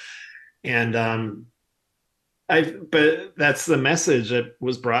case. And, but that's the message that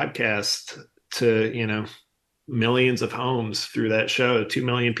was broadcast to, millions of homes through that show. 2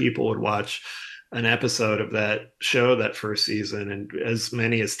 million people would watch an episode of that show that first season, and as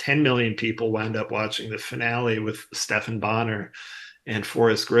many as 10 million people wound up watching the finale with Stephen Bonner and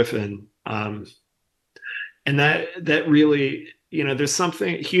Forrest Griffin. And that really, there's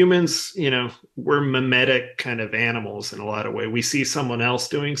something humans, we're mimetic kind of animals in a lot of ways. We see someone else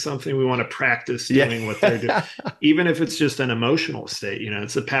doing something, we want to practice Yeah. doing what they're doing, even if it's just an emotional state.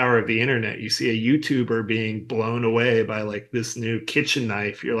 It's the power of the internet. You see a YouTuber being blown away by like this new kitchen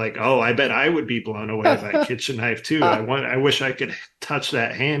knife, you're like, oh, I bet I would be blown away by a kitchen knife too. I wish I could touch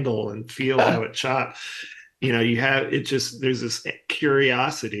that handle and feel how it chops. You have it, just there's this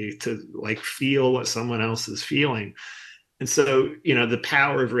curiosity to like feel what someone else is feeling. And so, the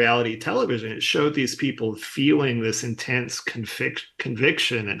power of reality television, it showed these people feeling this intense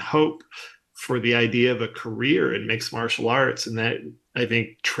conviction and hope for the idea of a career in mixed martial arts. And that, I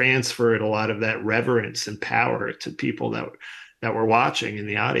think, transferred a lot of that reverence and power to people that were watching in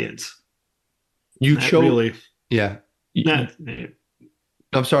the audience. You That chose, really, yeah. not,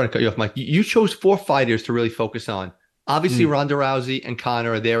 I'm sorry to cut you off, Mike. You chose four fighters to really focus on. Obviously, mm, Ronda Rousey and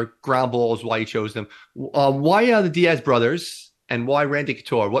Conor are there. Ground balls, why you chose them. Why are the Diaz brothers and why Randy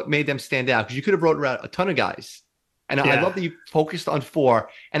Couture? What made them stand out? Because you could have brought around a ton of guys. And I love yeah, that you focused on four.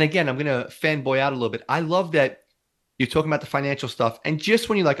 And again, I'm going to fanboy out a little bit. I love that you're talking about the financial stuff. And just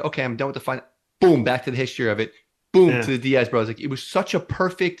when you're like, okay, I'm done with the boom, back to the history of it. Boom, to yeah. the Diaz brothers. Like, it was such a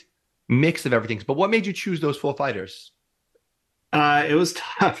perfect mix of everything. But what made you choose those four fighters? It was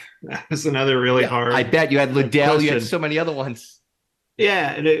tough. That was another really Yeah, I hard bet you had Liddell. You had question. so many other ones.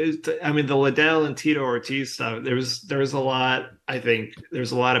 Yeah, and I mean, the Liddell and Tito Ortiz stuff. There was a lot. I think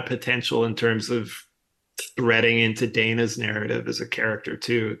there's a lot of potential in terms of threading into Dana's narrative as a character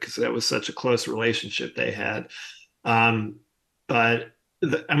too, because that was such a close relationship they had. Um, but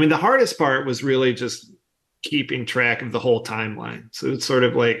I mean, the hardest part was really just keeping track of the whole timeline. So it's sort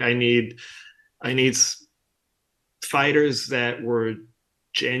of like I need fighters that were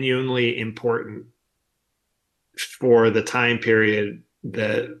genuinely important for the time period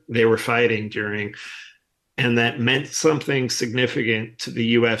that they were fighting during, and that meant something significant to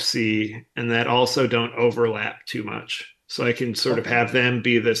the UFC, and that also don't overlap too much. So I can sort of Okay. have them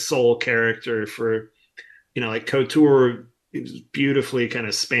be the sole character for, like Couture beautifully kind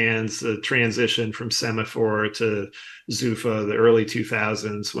of spans the transition from Semaphore to Zuffa, the early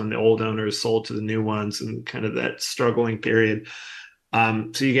 2000s when the old owners sold to the new ones and kind of that struggling period.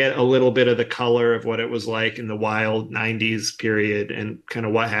 So you get a little bit of the color of what it was like in the wild 90s period and kind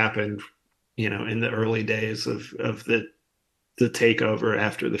of what happened, in the early days of the takeover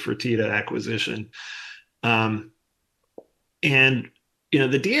after the Fertitta acquisition. Um, and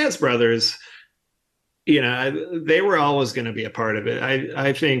the Diaz brothers, they were always going to be a part of it.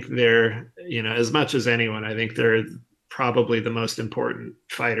 I think they're, as much as anyone, I think they're probably the most important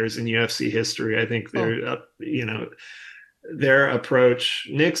fighters in UFC history. I think Oh, they're, their approach,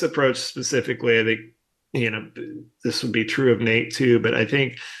 Nick's approach specifically, I think, this would be true of Nate too, but I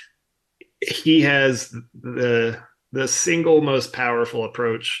think he has the single most powerful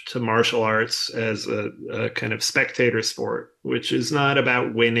approach to martial arts as a kind of spectator sport, which is not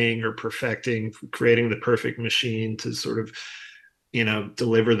about winning or perfecting, creating the perfect machine to sort of,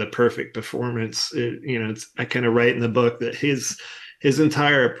 deliver the perfect performance. I kind of write in the book that his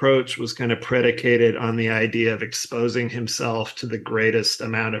entire approach was kind of predicated on the idea of exposing himself to the greatest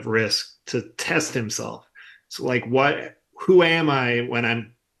amount of risk to test himself. So like who am I when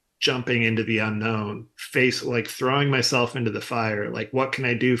I'm jumping into the unknown, like throwing myself into the fire? Like, what can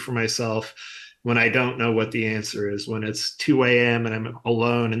I do for myself when I don't know what the answer is? When it's 2 a.m. and I'm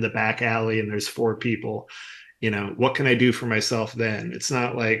alone in the back alley and there's 4 people, what can I do for myself then? It's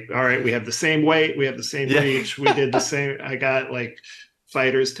not like, all right, we have the same weight, we have the same yeah. reach, we did the same. I got like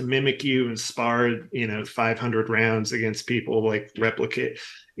fighters to mimic you and sparred, 500 rounds against people, like replicate.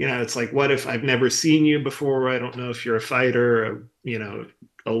 It's like, what if I've never seen you before? I don't know if you're a fighter, or,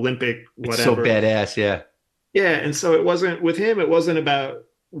 Olympic, It's so whatever. badass. Yeah. Yeah. And so it wasn't with him, it wasn't about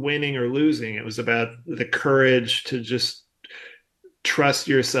winning or losing. It was about the courage to just trust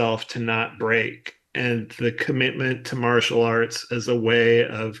yourself to not break, and the commitment to martial arts as a way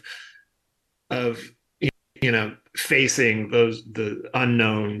of facing the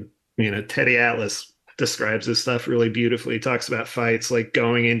unknown. Teddy Atlas describes this stuff really beautifully. He talks about fights like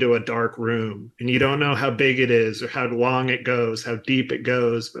going into a dark room and you don't know how big it is or how long it goes, how deep it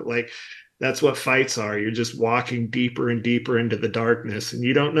goes, but like that's what fights are. You're just walking deeper and deeper into the darkness and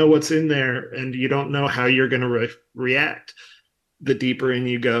you don't know what's in there and you don't know how you're going to react the deeper in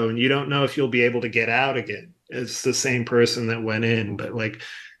you go, and you don't know if you'll be able to get out again. It's the same person that went in, but like,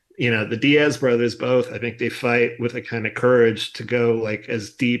 the Diaz brothers both, I think they fight with a kind of courage to go like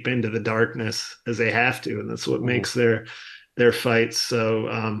as deep into the darkness as they have to, and that's what Ooh. makes their fights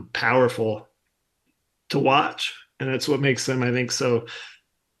so powerful to watch, and that's what makes them, I think, so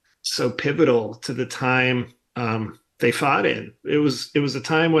pivotal to the time they fought in. It was a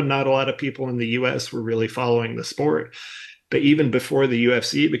time when not a lot of people in the U.S. were really following the sport. But even before the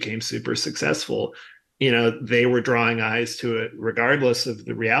UFC became super successful, they were drawing eyes to it regardless of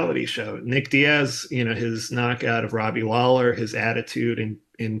the reality show. Nick Diaz, his knockout of Robbie Lawler, his attitude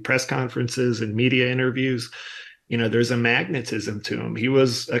in press conferences and media interviews, there's a magnetism to him. He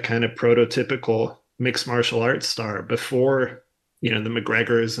was a kind of prototypical mixed martial arts star before, the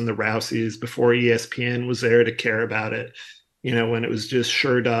McGregors and the Rouseys, before ESPN was there to care about it, when it was just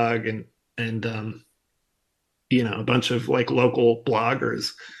Sherdog and a bunch of like local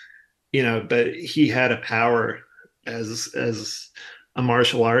bloggers, but he had a power as a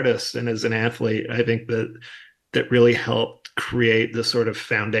martial artist and as an athlete. I think that really helped create the sort of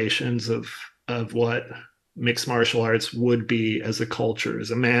foundations of what mixed martial arts would be as a culture,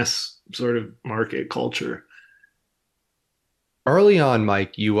 as a mass sort of market culture. Early on,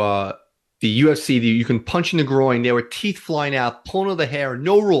 Mike, the UFC, you can punch in the groin. There were teeth flying out, pulling of the hair,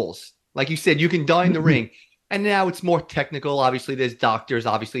 no rules. Like you said, you can die in the ring. And now it's more technical. Obviously, there's doctors.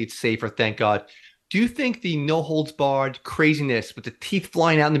 Obviously, it's safer, thank God. Do you think the no holds barred craziness with the teeth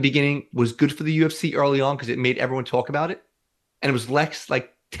flying out in the beginning was good for the UFC early on because it made everyone talk about it? And it was less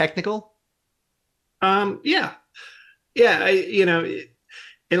like technical? Yeah, yeah.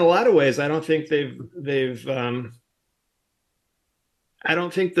 In a lot of ways, I don't think they've I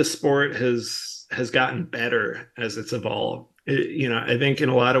don't think the sport has gotten better as it's evolved. I think in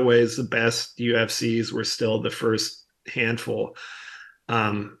a lot of ways the best UFCs were still the first handful.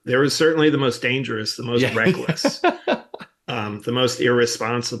 They were certainly the most dangerous, the most Yeah. reckless, the most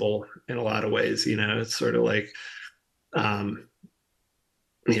irresponsible in a lot of ways. It's sort of like um,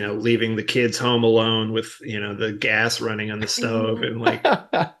 leaving the kids home alone with the gas running on the stove and like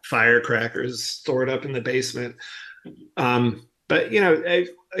firecrackers stored up in the basement. But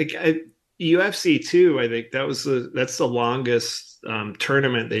UFC too. I think that's the longest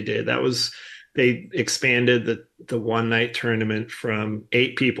tournament they did. They expanded the one night tournament from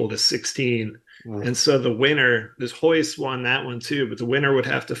 8 people to 16. And so the winner, this Hoist won that one too, but the winner would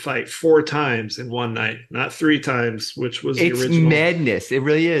have to fight 4 times in one night, not 3 times, which was the It's original. madness. It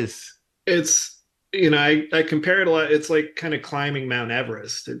really is. It's I compare it a lot. It's like kind of climbing Mount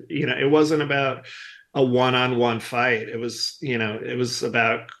Everest. It wasn't about a one-on-one fight. It was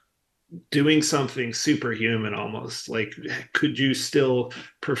about doing something superhuman almost. Like, could you still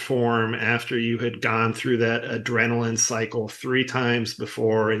perform after you had gone through that adrenaline cycle three times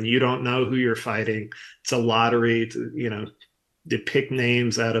before and you don't know who you're fighting? It's a lottery to pick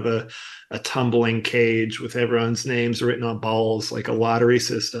names out of a tumbling cage with everyone's names written on balls, like a lottery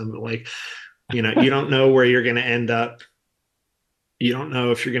system. Like, you don't know where you're going to end up. You don't know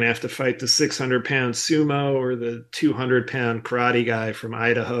if you're going to have to fight the 600-pound sumo or the 200-pound karate guy from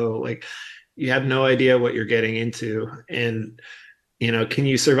Idaho. Like, you have no idea what you're getting into, and can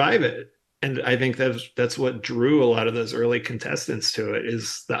you survive it? And I think that's what drew a lot of those early contestants to it,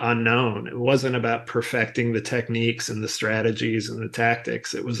 is the unknown. It wasn't about perfecting the techniques and the strategies and the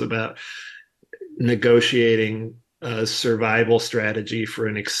tactics. It was about negotiating a survival strategy for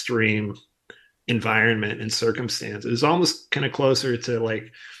an extreme environment and circumstance. It's almost kind of closer to,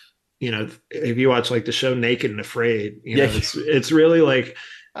 like, if you watch like the show Naked and Afraid, Yeah, it's really like,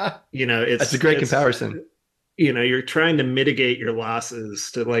 that's a it's great comparison. you're trying to mitigate your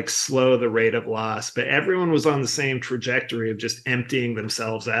losses to like slow the rate of loss, but everyone was on the same trajectory of just emptying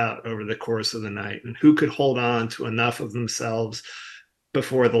themselves out over the course of the night, and who could hold on to enough of themselves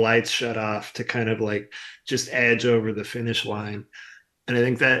before the lights shut off to kind of like just edge over the finish line. And I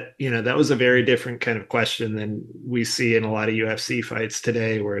think that, that was a very different kind of question than we see in a lot of UFC fights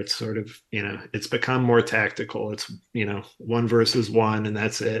today, where it's sort of, it's become more tactical. It's, one versus one, and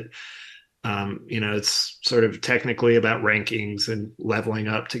that's it. It's sort of technically about rankings and leveling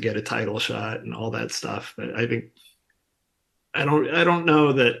up to get a title shot and all that stuff. But I don't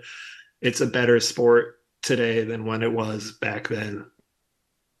know that it's a better sport today than when it was back then.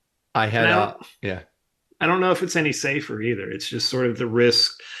 I And had yeah. I don't know if it's any safer either. It's just sort of the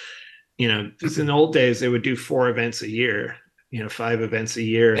risk. Because in the old days they would do 4 events a year, 5 events a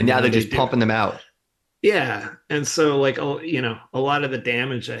year, And and now they're they just do. pumping them out. Yeah, and so like, a lot of the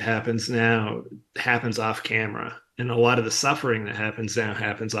damage that happens now happens off camera, and a lot of the suffering that happens now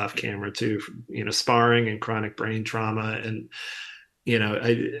happens off camera too. Sparring and chronic brain trauma, and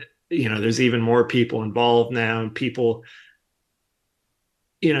I, there's even more people involved now, and people,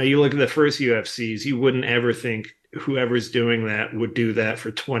 you look at the first UFCs, you wouldn't ever think whoever's doing that would do that for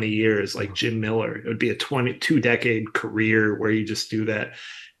 20 years, like Jim Miller. It would be a 22-decade career where you just do that.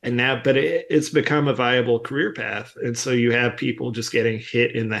 And now, but it's become a viable career path. And so you have people just getting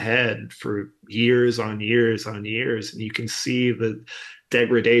hit in the head for years on years on years. And you can see the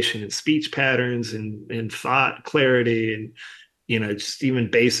degradation in speech patterns and thought clarity, and, just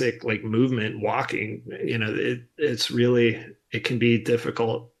even basic like movement, walking. It's really, it can be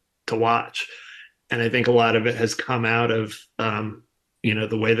difficult to watch. And I think a lot of it has come out of,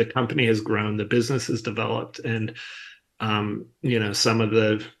 the way the company has grown, the business has developed, and some of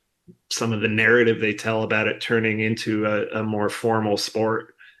the narrative they tell about it turning into a more formal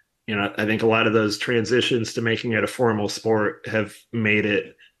sport. I think a lot of those transitions to making it a formal sport have made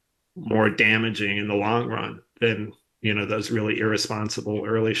it more damaging in the long run than those really irresponsible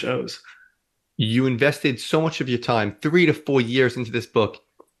early shows. You invested so much of your time, 3 to 4 years into this book.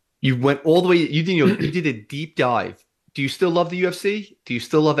 You went all the way. You did a deep dive. Do you still love the UFC? Do you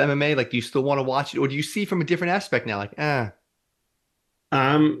still love MMA? Like, do you still want to watch it, or do you see from a different aspect now? Like, Yeah,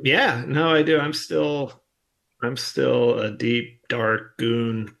 no, I do. I'm still a deep, dark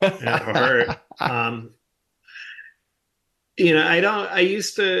goon at heart. I don't, I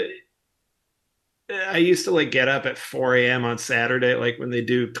used to like get up at 4 a.m. on Saturday, like when they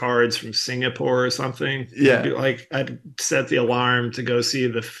do cards from Singapore or something. I'd be yeah. like, I'd set the alarm to go see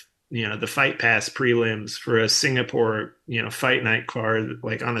the Fight Pass prelims for a Singapore, fight night card,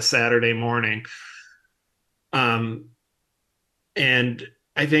 like on a Saturday morning. Um, and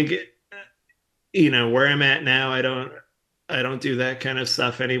I think, where I'm at now, I don't do that kind of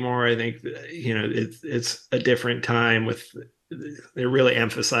stuff anymore. I think, it's a different time with, they're really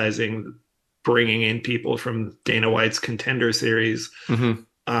emphasizing bringing in people from Dana White's Contender Series. Hmm.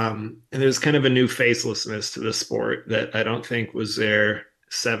 And there's kind of a new facelessness to the sport that I don't think was there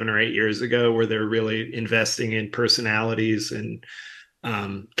 7 or 8 years ago, where they're really investing in personalities and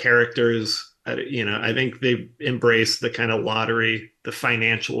characters. I think they've embraced the kind of lottery, the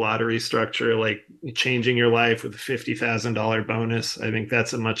financial lottery structure, like changing your life with a $50,000 bonus. I think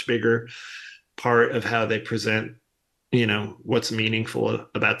that's a much bigger part of how they present, what's meaningful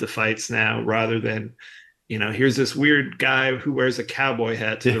about the fights now, rather than, here's this weird guy who wears a cowboy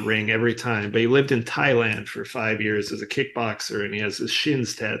hat to Yeah. the ring every time, but he lived in Thailand for 5 years as a kickboxer and he has his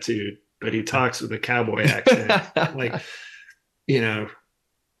shins tattooed, but he talks with a cowboy accent. Like, you know,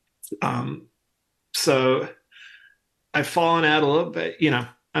 um, So I've fallen out a little bit.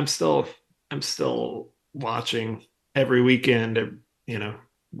 I'm still watching every weekend. You know,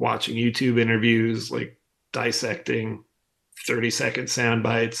 watching YouTube interviews, like dissecting 30-second sound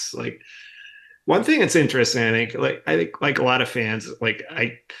bites. Like one thing that's interesting, I think like a lot of fans, like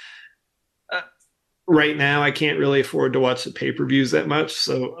I uh, right now I can't really afford to watch the pay-per-views that much.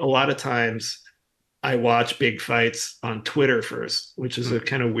 So a lot of times I watch big fights on Twitter first, which is a Mm.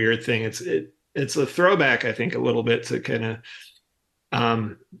 kind of weird thing. It's a throwback, I think, a little bit to kind of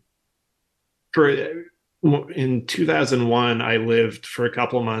um, for in 2001, I lived for a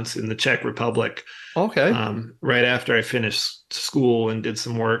couple of months in the Czech Republic. Okay. Right after I finished school and did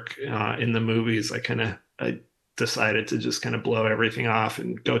some work in the movies, I decided to just kind of blow everything off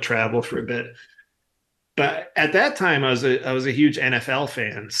and go travel for a bit. But at that time, I was a huge NFL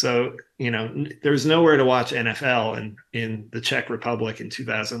fan, so there was nowhere to watch NFL in the Czech Republic in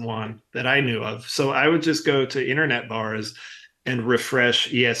 2001 that I knew of. So I would just go to internet bars and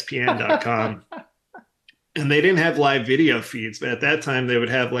refresh ESPN.com, and they didn't have live video feeds, but at that time they would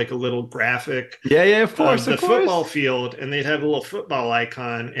have like a little graphic Yeah, yeah, of of course, the of football course. field, and they'd have a little football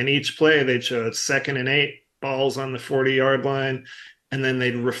icon, and each play they'd show it's 2nd and 8, balls on the 40-yard line, and then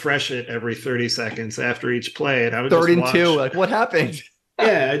they'd refresh it every 30 seconds after each play, and I would Third just and two. watch. Like, what happened?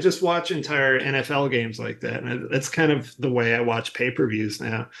 Yeah, I just watch entire NFL games like that, and that's kind of the way I watch pay-per-views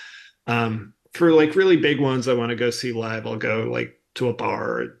now. For like really big ones I want to go see live, I'll go like to a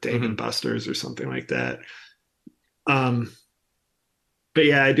bar or Dave and Mhm. Buster's or something like that. um but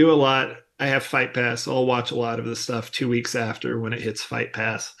yeah, I do a lot. I have Fight Pass, so I'll watch a lot of the stuff 2 weeks after when it hits Fight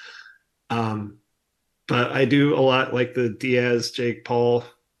Pass. Um, but I do a lot like the Diaz Jake Paul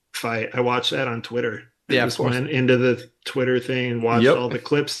fight. I watched that on Twitter. I Yeah, of just course. went into the Twitter thing and watched Yep. all the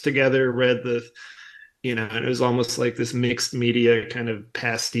clips together, read and it was almost like this mixed media kind of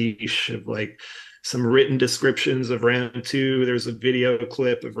pastiche of like some written descriptions of round two. There's a video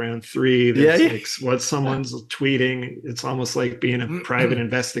clip of round three. Yeah, There's yeah. like what someone's tweeting. It's almost like being a private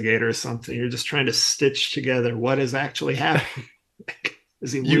investigator or something. You're just trying to stitch together what is actually happening.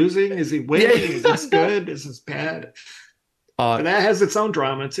 Is he You, losing? Is he winning? Is this yeah. good? Is this bad? uh, And that has its own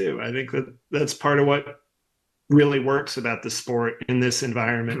drama too. I think that's part of what really works about the sport in this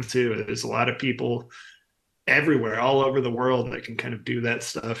environment too. There's a lot of people everywhere, all over the world, that can kind of do that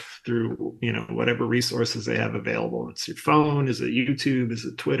stuff through whatever resources they have available. It's your phone, is it YouTube, is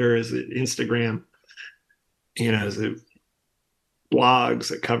it Twitter, is it Instagram, is it blogs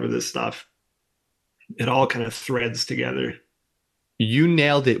that cover this stuff. It all kind of threads together. you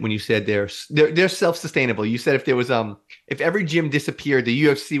nailed it when you said they're self-sustainable. You said if every gym disappeared, the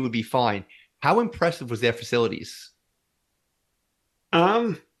UFC would be fine. How impressive was their facilities?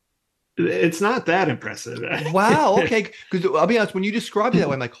 um it's not that impressive. Wow. Okay. Because I'll be honest, when you describe it that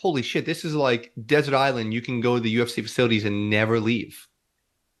way, I'm like, holy shit, this is like desert island. You can go to the UFC facilities and never leave.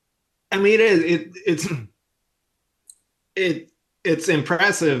 I mean, it it's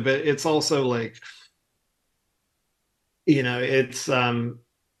impressive, but it's also like, it's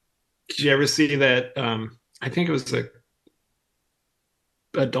did you ever see that? I think it was a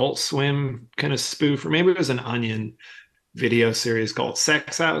Adult Swim kind of spoof, or maybe it was an Onion video series called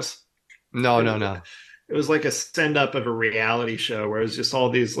Sex House. No, It no, was, no. it was like a send up of a reality show where it was just all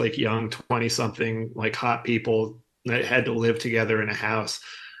these like young 20 something like hot people that had to live together in a house.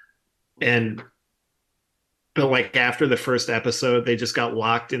 And but like after the first episode, they just got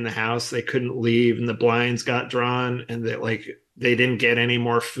locked in the house. They couldn't leave, and the blinds got drawn, and that like they didn't get any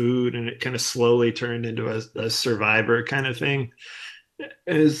more food, and it kind of slowly turned into a Survivor kind of thing.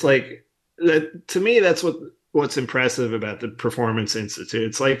 It's like that to me. That's what's impressive about the Performance Institute.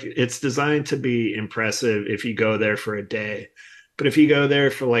 It's like it's designed to be impressive if you go there for a day. But if you go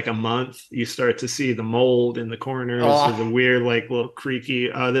there for like a month, you start to see the mold in the corners or Oh, the weird, like little creaky.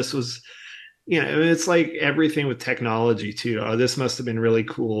 This was it's like everything with technology too. Oh, this must have been really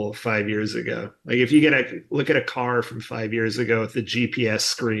cool 5 years ago. Like if you get a look at a car from 5 years ago with the GPS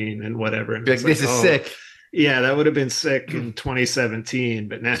screen and whatever, and it's like, like, this is oh, sick. yeah, that would have been sick in 2017.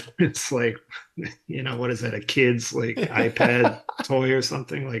 But now it's like, what is that? A kid's like iPad toy or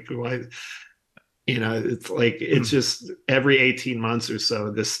something? Like, why? It's like it's just every 18 months or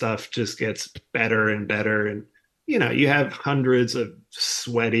so, this stuff just gets better and better. And you have hundreds of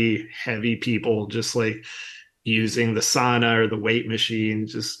sweaty, heavy people just like using the sauna or the weight machine.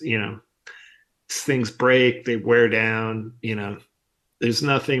 Just, things break, they wear down. There's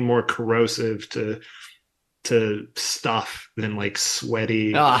nothing more corrosive to stuff than like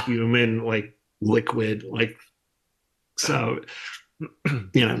sweaty Ah, human like liquid. Like, so,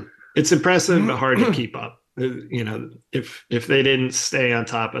 it's impressive but hard to keep up. if they didn't stay on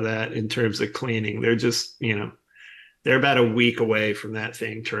top of that in terms of cleaning, they're just, they're about a week away from that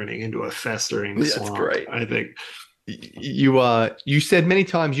thing turning into a festering That's swamp, great. I think. You said many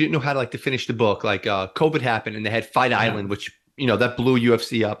times you didn't know how to like to finish the book. Like COVID happened and they had Fight Yeah. Island, which that blew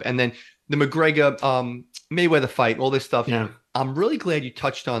UFC up, and then the McGregor Mayweather fight, all this stuff. Yeah. I'm really glad you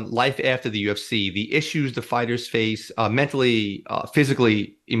touched on life after the UFC, the issues the fighters face, mentally,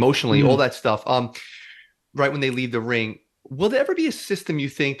 physically, emotionally, all Mm. that stuff. Right when they leave the ring, will there ever be a system you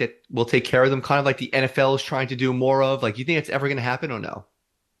think that will take care of them, kind of like the NFL is trying to do more of? Like, you think it's ever going to happen or no?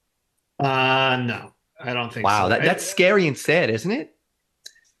 No, I don't think Wow, so. that's scary and sad, isn't it?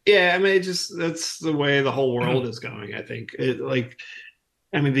 Yeah, I mean, that's the way the whole world is going, I think.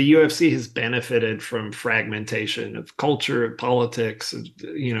 I mean, the UFC has benefited from fragmentation of culture, of politics,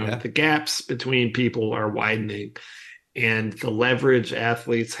 Yeah. the gaps between people are widening, and the leverage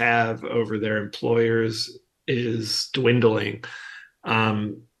athletes have over their employers is dwindling.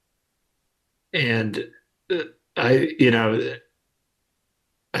 Um, and uh, I, you know,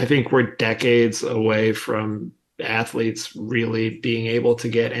 I think we're decades away from athletes really being able to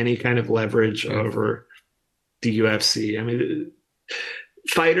get any kind of leverage Mm. over the UFC. I mean,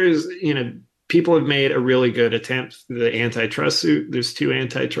 fighters, people have made a really good attempt. The antitrust suit, there's two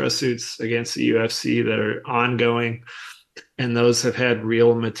antitrust suits against the UFC that are ongoing, and those have had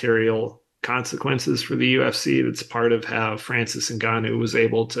real material consequences for the UFC. That's part of how Francis Ngannou was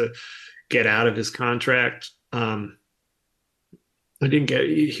able to get out of his contract. I didn't get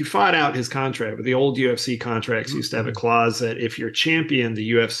he fought out his contract, but the old UFC contracts used to have a clause that if you're champion,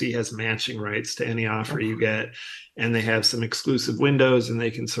 the UFC has matching rights to any offer you get, and they have some exclusive windows, and they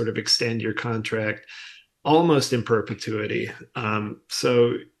can sort of extend your contract almost in perpetuity.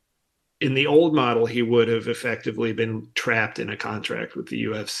 So in the old model, he would have effectively been trapped in a contract with the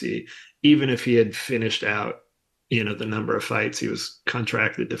UFC, even if he had finished out, the number of fights he was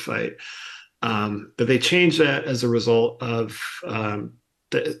contracted to fight. But they changed that as a result of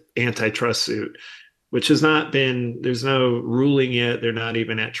the antitrust suit, which has not been, there's no ruling yet. They're not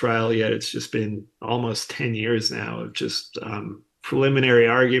even at trial yet. It's just been almost 10 years now of just preliminary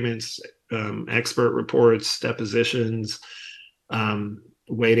arguments, expert reports, depositions,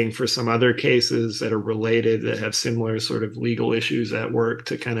 waiting for some other cases that are related that have similar sort of legal issues at work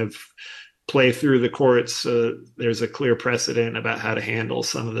to kind of play through the courts. There's a clear precedent about how to handle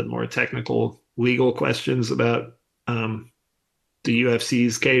some of the more technical legal questions about the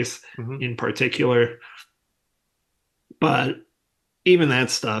UFC's case Mhm. in particular. But even that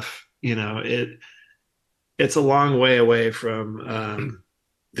stuff, it's a long way away from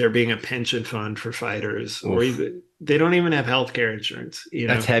there being a pension fund for fighters, or Oof. even they don't even have healthcare insurance.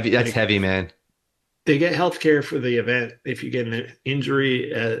 That's heavy. That's Like heavy, man. they get health care for the event. If you get an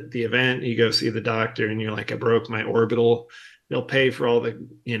injury at the event, you go see the doctor and you're like, I broke my orbital. They'll pay for all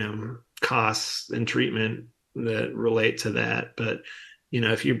the, costs and treatment that relate to that. But,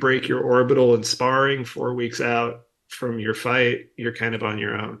 if you break your orbital in sparring 4 weeks out from your fight, you're kind of on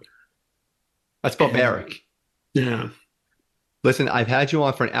your own. That's And barbaric. yeah, Listen, I've had you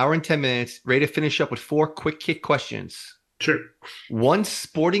on for an hour and 10 minutes, ready to finish up with four quick kick questions. sure. One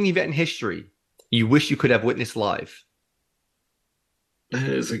sporting event in history you wish you could have witnessed live. That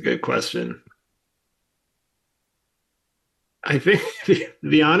is a good question. I think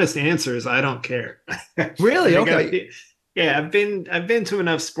the honest answer is I don't care. I Really? think Okay. yeah, I've been to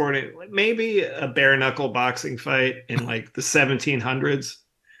enough sporting, like maybe a bare knuckle boxing fight in like the 1700s,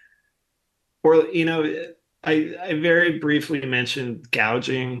 or I very briefly mentioned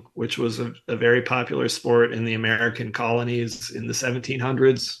gouging, which was a very popular sport in the American colonies in the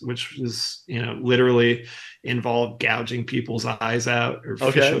 1700s, which was literally involved gouging people's eyes out or fish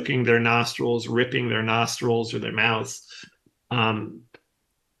Okay. hooking their nostrils, ripping their nostrils or their mouths. Um,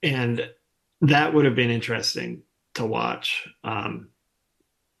 and that would have been interesting to watch.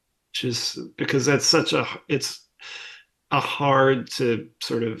 Just because it's a hard to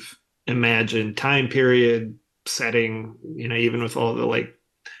sort of imagine time period setting, even with all the like,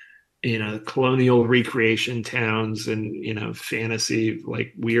 colonial recreation towns and, fantasy,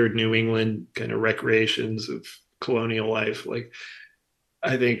 like weird New England kind of recreations of colonial life. Like,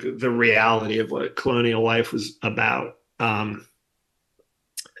 I think the reality of what colonial life was about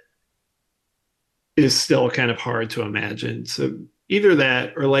is still kind of hard to imagine. So either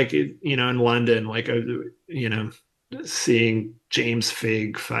that or like in London, like seeing James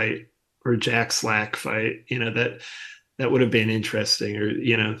Figg fight or Jack Slack fight, that would have been interesting.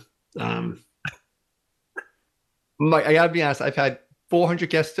 Or um, Mike, I gotta be honest, I've had 400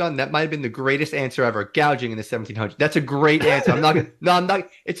 guests done. That might have been the greatest answer ever. Gouging in the 1700s. That's a great answer. I'm not gonna. No, I'm not.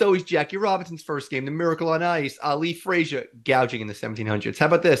 It's always Jackie Robinson's first game, the Miracle on Ice, Ali Frazier, gouging in the 1700s. How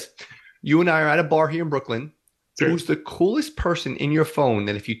about this? You and I are at a bar here in Brooklyn. Sure. Who's the coolest person in your phone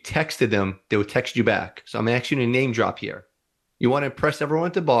that if you texted them, they would text you back? So I'm actually going to name drop here. You want to impress everyone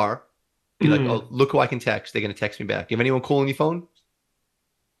at the bar? Be like, Hmm. oh, look who I can text. They're going to text me back. You have anyone cool on your phone?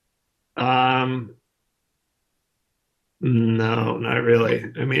 Um, no, not really.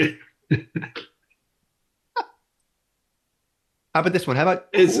 I mean, How about this one? How about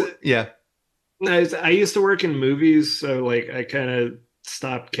it's cool? Yeah. I used to work in movies, so like I kind of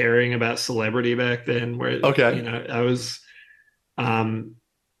stopped caring about celebrity back then. Where Okay. I was um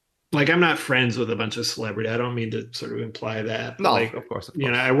like I'm not friends with a bunch of celebrity. I don't mean to sort of imply that, but No, like of course, of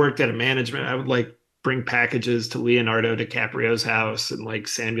I course. worked at a management. I would like bring packages to Leonardo DiCaprio's house and like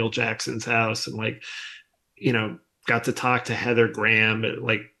Samuel Jackson's house and like you know got to talk to Heather Graham.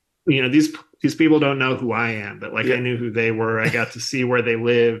 Like these people don't know who I am, but like I Yeah. knew who they were. I got to see where they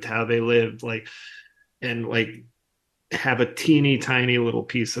lived, how they lived, like and like have a teeny tiny little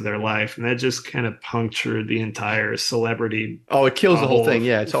piece of their life, and that just kind of punctured the entire celebrity Oh, it kills the whole bubble thing.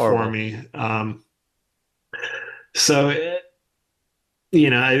 Yeah, it's for horrible. me. So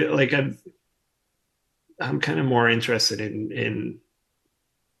I like I'm kind of more interested in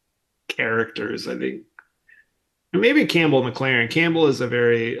characters. I think maybe Campbell McLaren. Campbell is a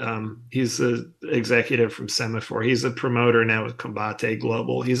very he's the executive from Semaphore. He's a promoter now with Combate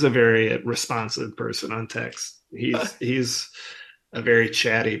Global. He's a very responsive person on text. He's a very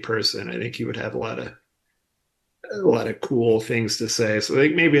chatty person. I think he would have a lot of cool things to say. So I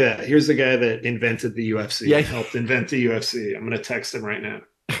think maybe that. Here's the guy that invented the UFC, Yeah. helped invent the UFC. I'm going to text him right now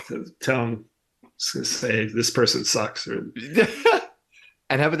to tell him, say this person sucks. Or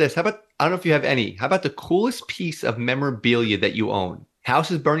And how about this? How about, I don't know if you have any. How about the coolest piece of memorabilia that you own? House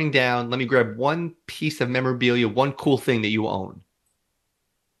is burning down. Let me grab one piece of memorabilia, one cool thing that you own.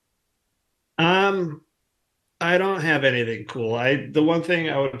 um, I don't have anything cool. The one thing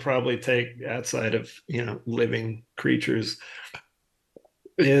I would probably take outside of living creatures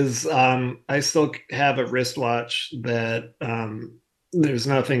is I still have a wristwatch that there's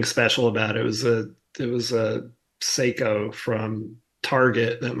nothing special about it. It was a Seiko from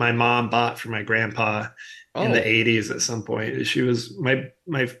Target that my mom bought for my grandpa in the Oh, 80s at some point. She was my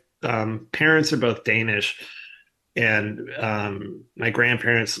parents are both Danish, and my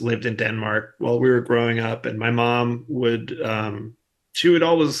grandparents lived in Denmark while we were growing up, and my mom would she would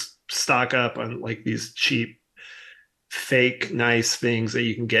always stock up on like these cheap fake nice things that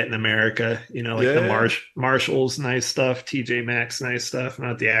you can get in America, like the yeah. Marshalls nice stuff, TJ Maxx nice stuff,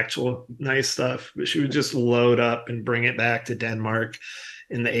 not the actual nice stuff, but she would just load up and bring it back to Denmark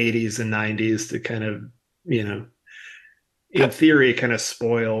in the 80s and 90s to kind of, you know, in theory, kind of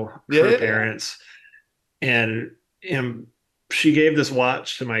spoil her Yeah. parents. And she gave this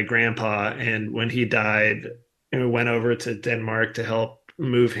watch to my grandpa, and when he died, and we went over to Denmark to help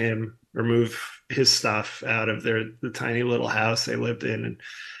move his stuff out of the tiny little house they lived in.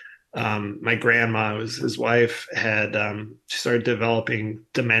 And my grandma was his wife had she started developing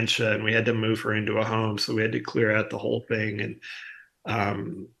dementia, and we had to move her into a home, so we had to clear out the whole thing. And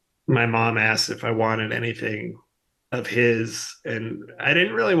um, my mom asked if I wanted anything of his, and I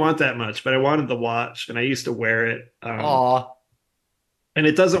didn't really want that much, but I wanted the watch, and I used to wear it. Aw. And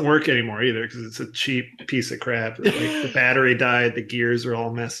it doesn't work anymore either because it's a cheap piece of crap. Like the battery died, the gears are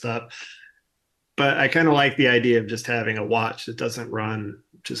all messed up. But I kind of like the idea of just having a watch that doesn't run,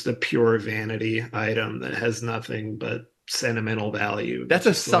 just a pure vanity item that has nothing but sentimental value. That's It's a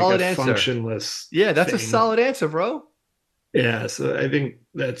just like a solid answer. functionless Yeah, that's a thing. solid answer, bro. Yeah, so I think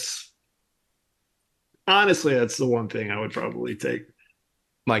that's honestly that's the one thing I would probably take.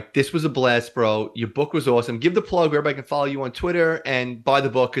 Mike, this was a blast, bro. Your book was awesome. Give the plug where everybody can follow you on Twitter and buy the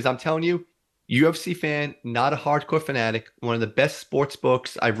book because I'm telling you, UFC fan, not a hardcore fanatic. One of the best sports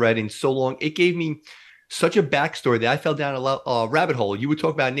books I've read in so long. It gave me such a backstory that I fell down a rabbit hole. You would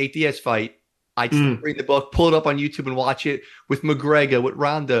talk about Nate Diaz fight. I'd start Mm. reading the book, pull it up on YouTube and watch it with McGregor, with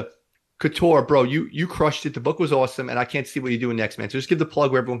Ronda, Couture. Bro, you crushed it. The book was awesome, and I can't see what you're doing next, man. So just give the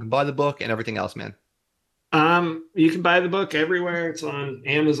plug where everyone can buy the book and everything else, man. You can buy the book everywhere. It's on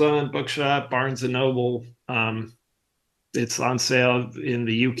Amazon, Bookshop, Barnes and Noble. It's on sale in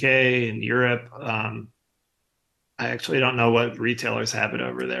the UK and Europe. I actually don't know what retailers have it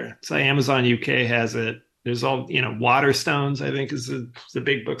over there. So Amazon UK has it. There's all, Waterstones, I think is the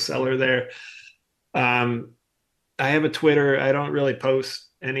big bookseller there. Um, I have a Twitter. I don't really post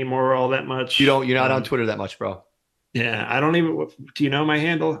anymore all that much. You're not on Twitter that much, bro. Yeah, I don't even, do you know my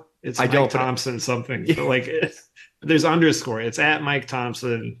handle? It's I Mike don't, but Thompson something, but like there's underscore. It's at Mike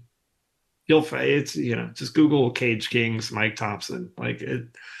Thomsen. You'll find it's just Google Cage Kings Mike Thomsen. Like it.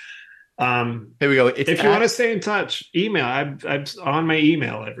 Here we go. It's If you want at to stay in touch, email. I'm on my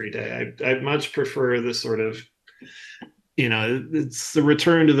email every day. I much prefer the sort of it's the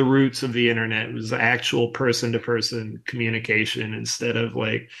return to the roots of the internet. It was actual person to person communication instead of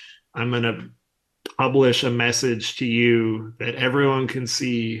like I'm gonna publish a message to you that everyone can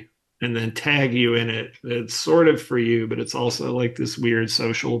see and then tag you in it. It's sort of for you, but it's also like this weird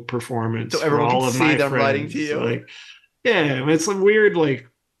social so performance for everyone can all of see my that I'm writing to friends. you. Like, yeah, it's a weird like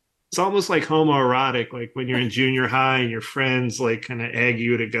it's almost like homoerotic, like when you're in junior high and your friends like kind of egg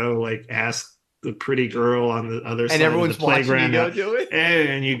you to go like ask the pretty girl on the other And side of the everyone's watching you playground go out, do it.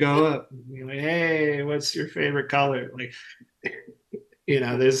 hey, and you go up, and you're like, hey, what's your favorite color? Like,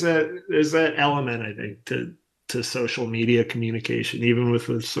 there's that element I think to social media communication, even with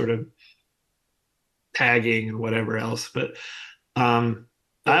the sort of tagging and whatever else. But I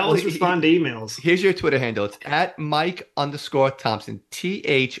Well, always respond to emails. here's your Twitter handle. It's at Mike underscore Thompson,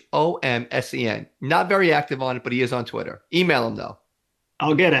 Thomsen. Not very active on it, but he is on Twitter. Email him though.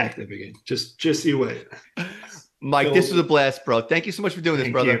 I'll get active again. Just you wait. Mike, this was a Phil, blast, bro. Thank you so much for doing this,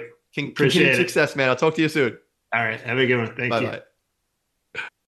 thank brother. you. Continued Appreciate it. success, man. I'll talk to you soon. All right. Have a good one. Thank Bye you. bye.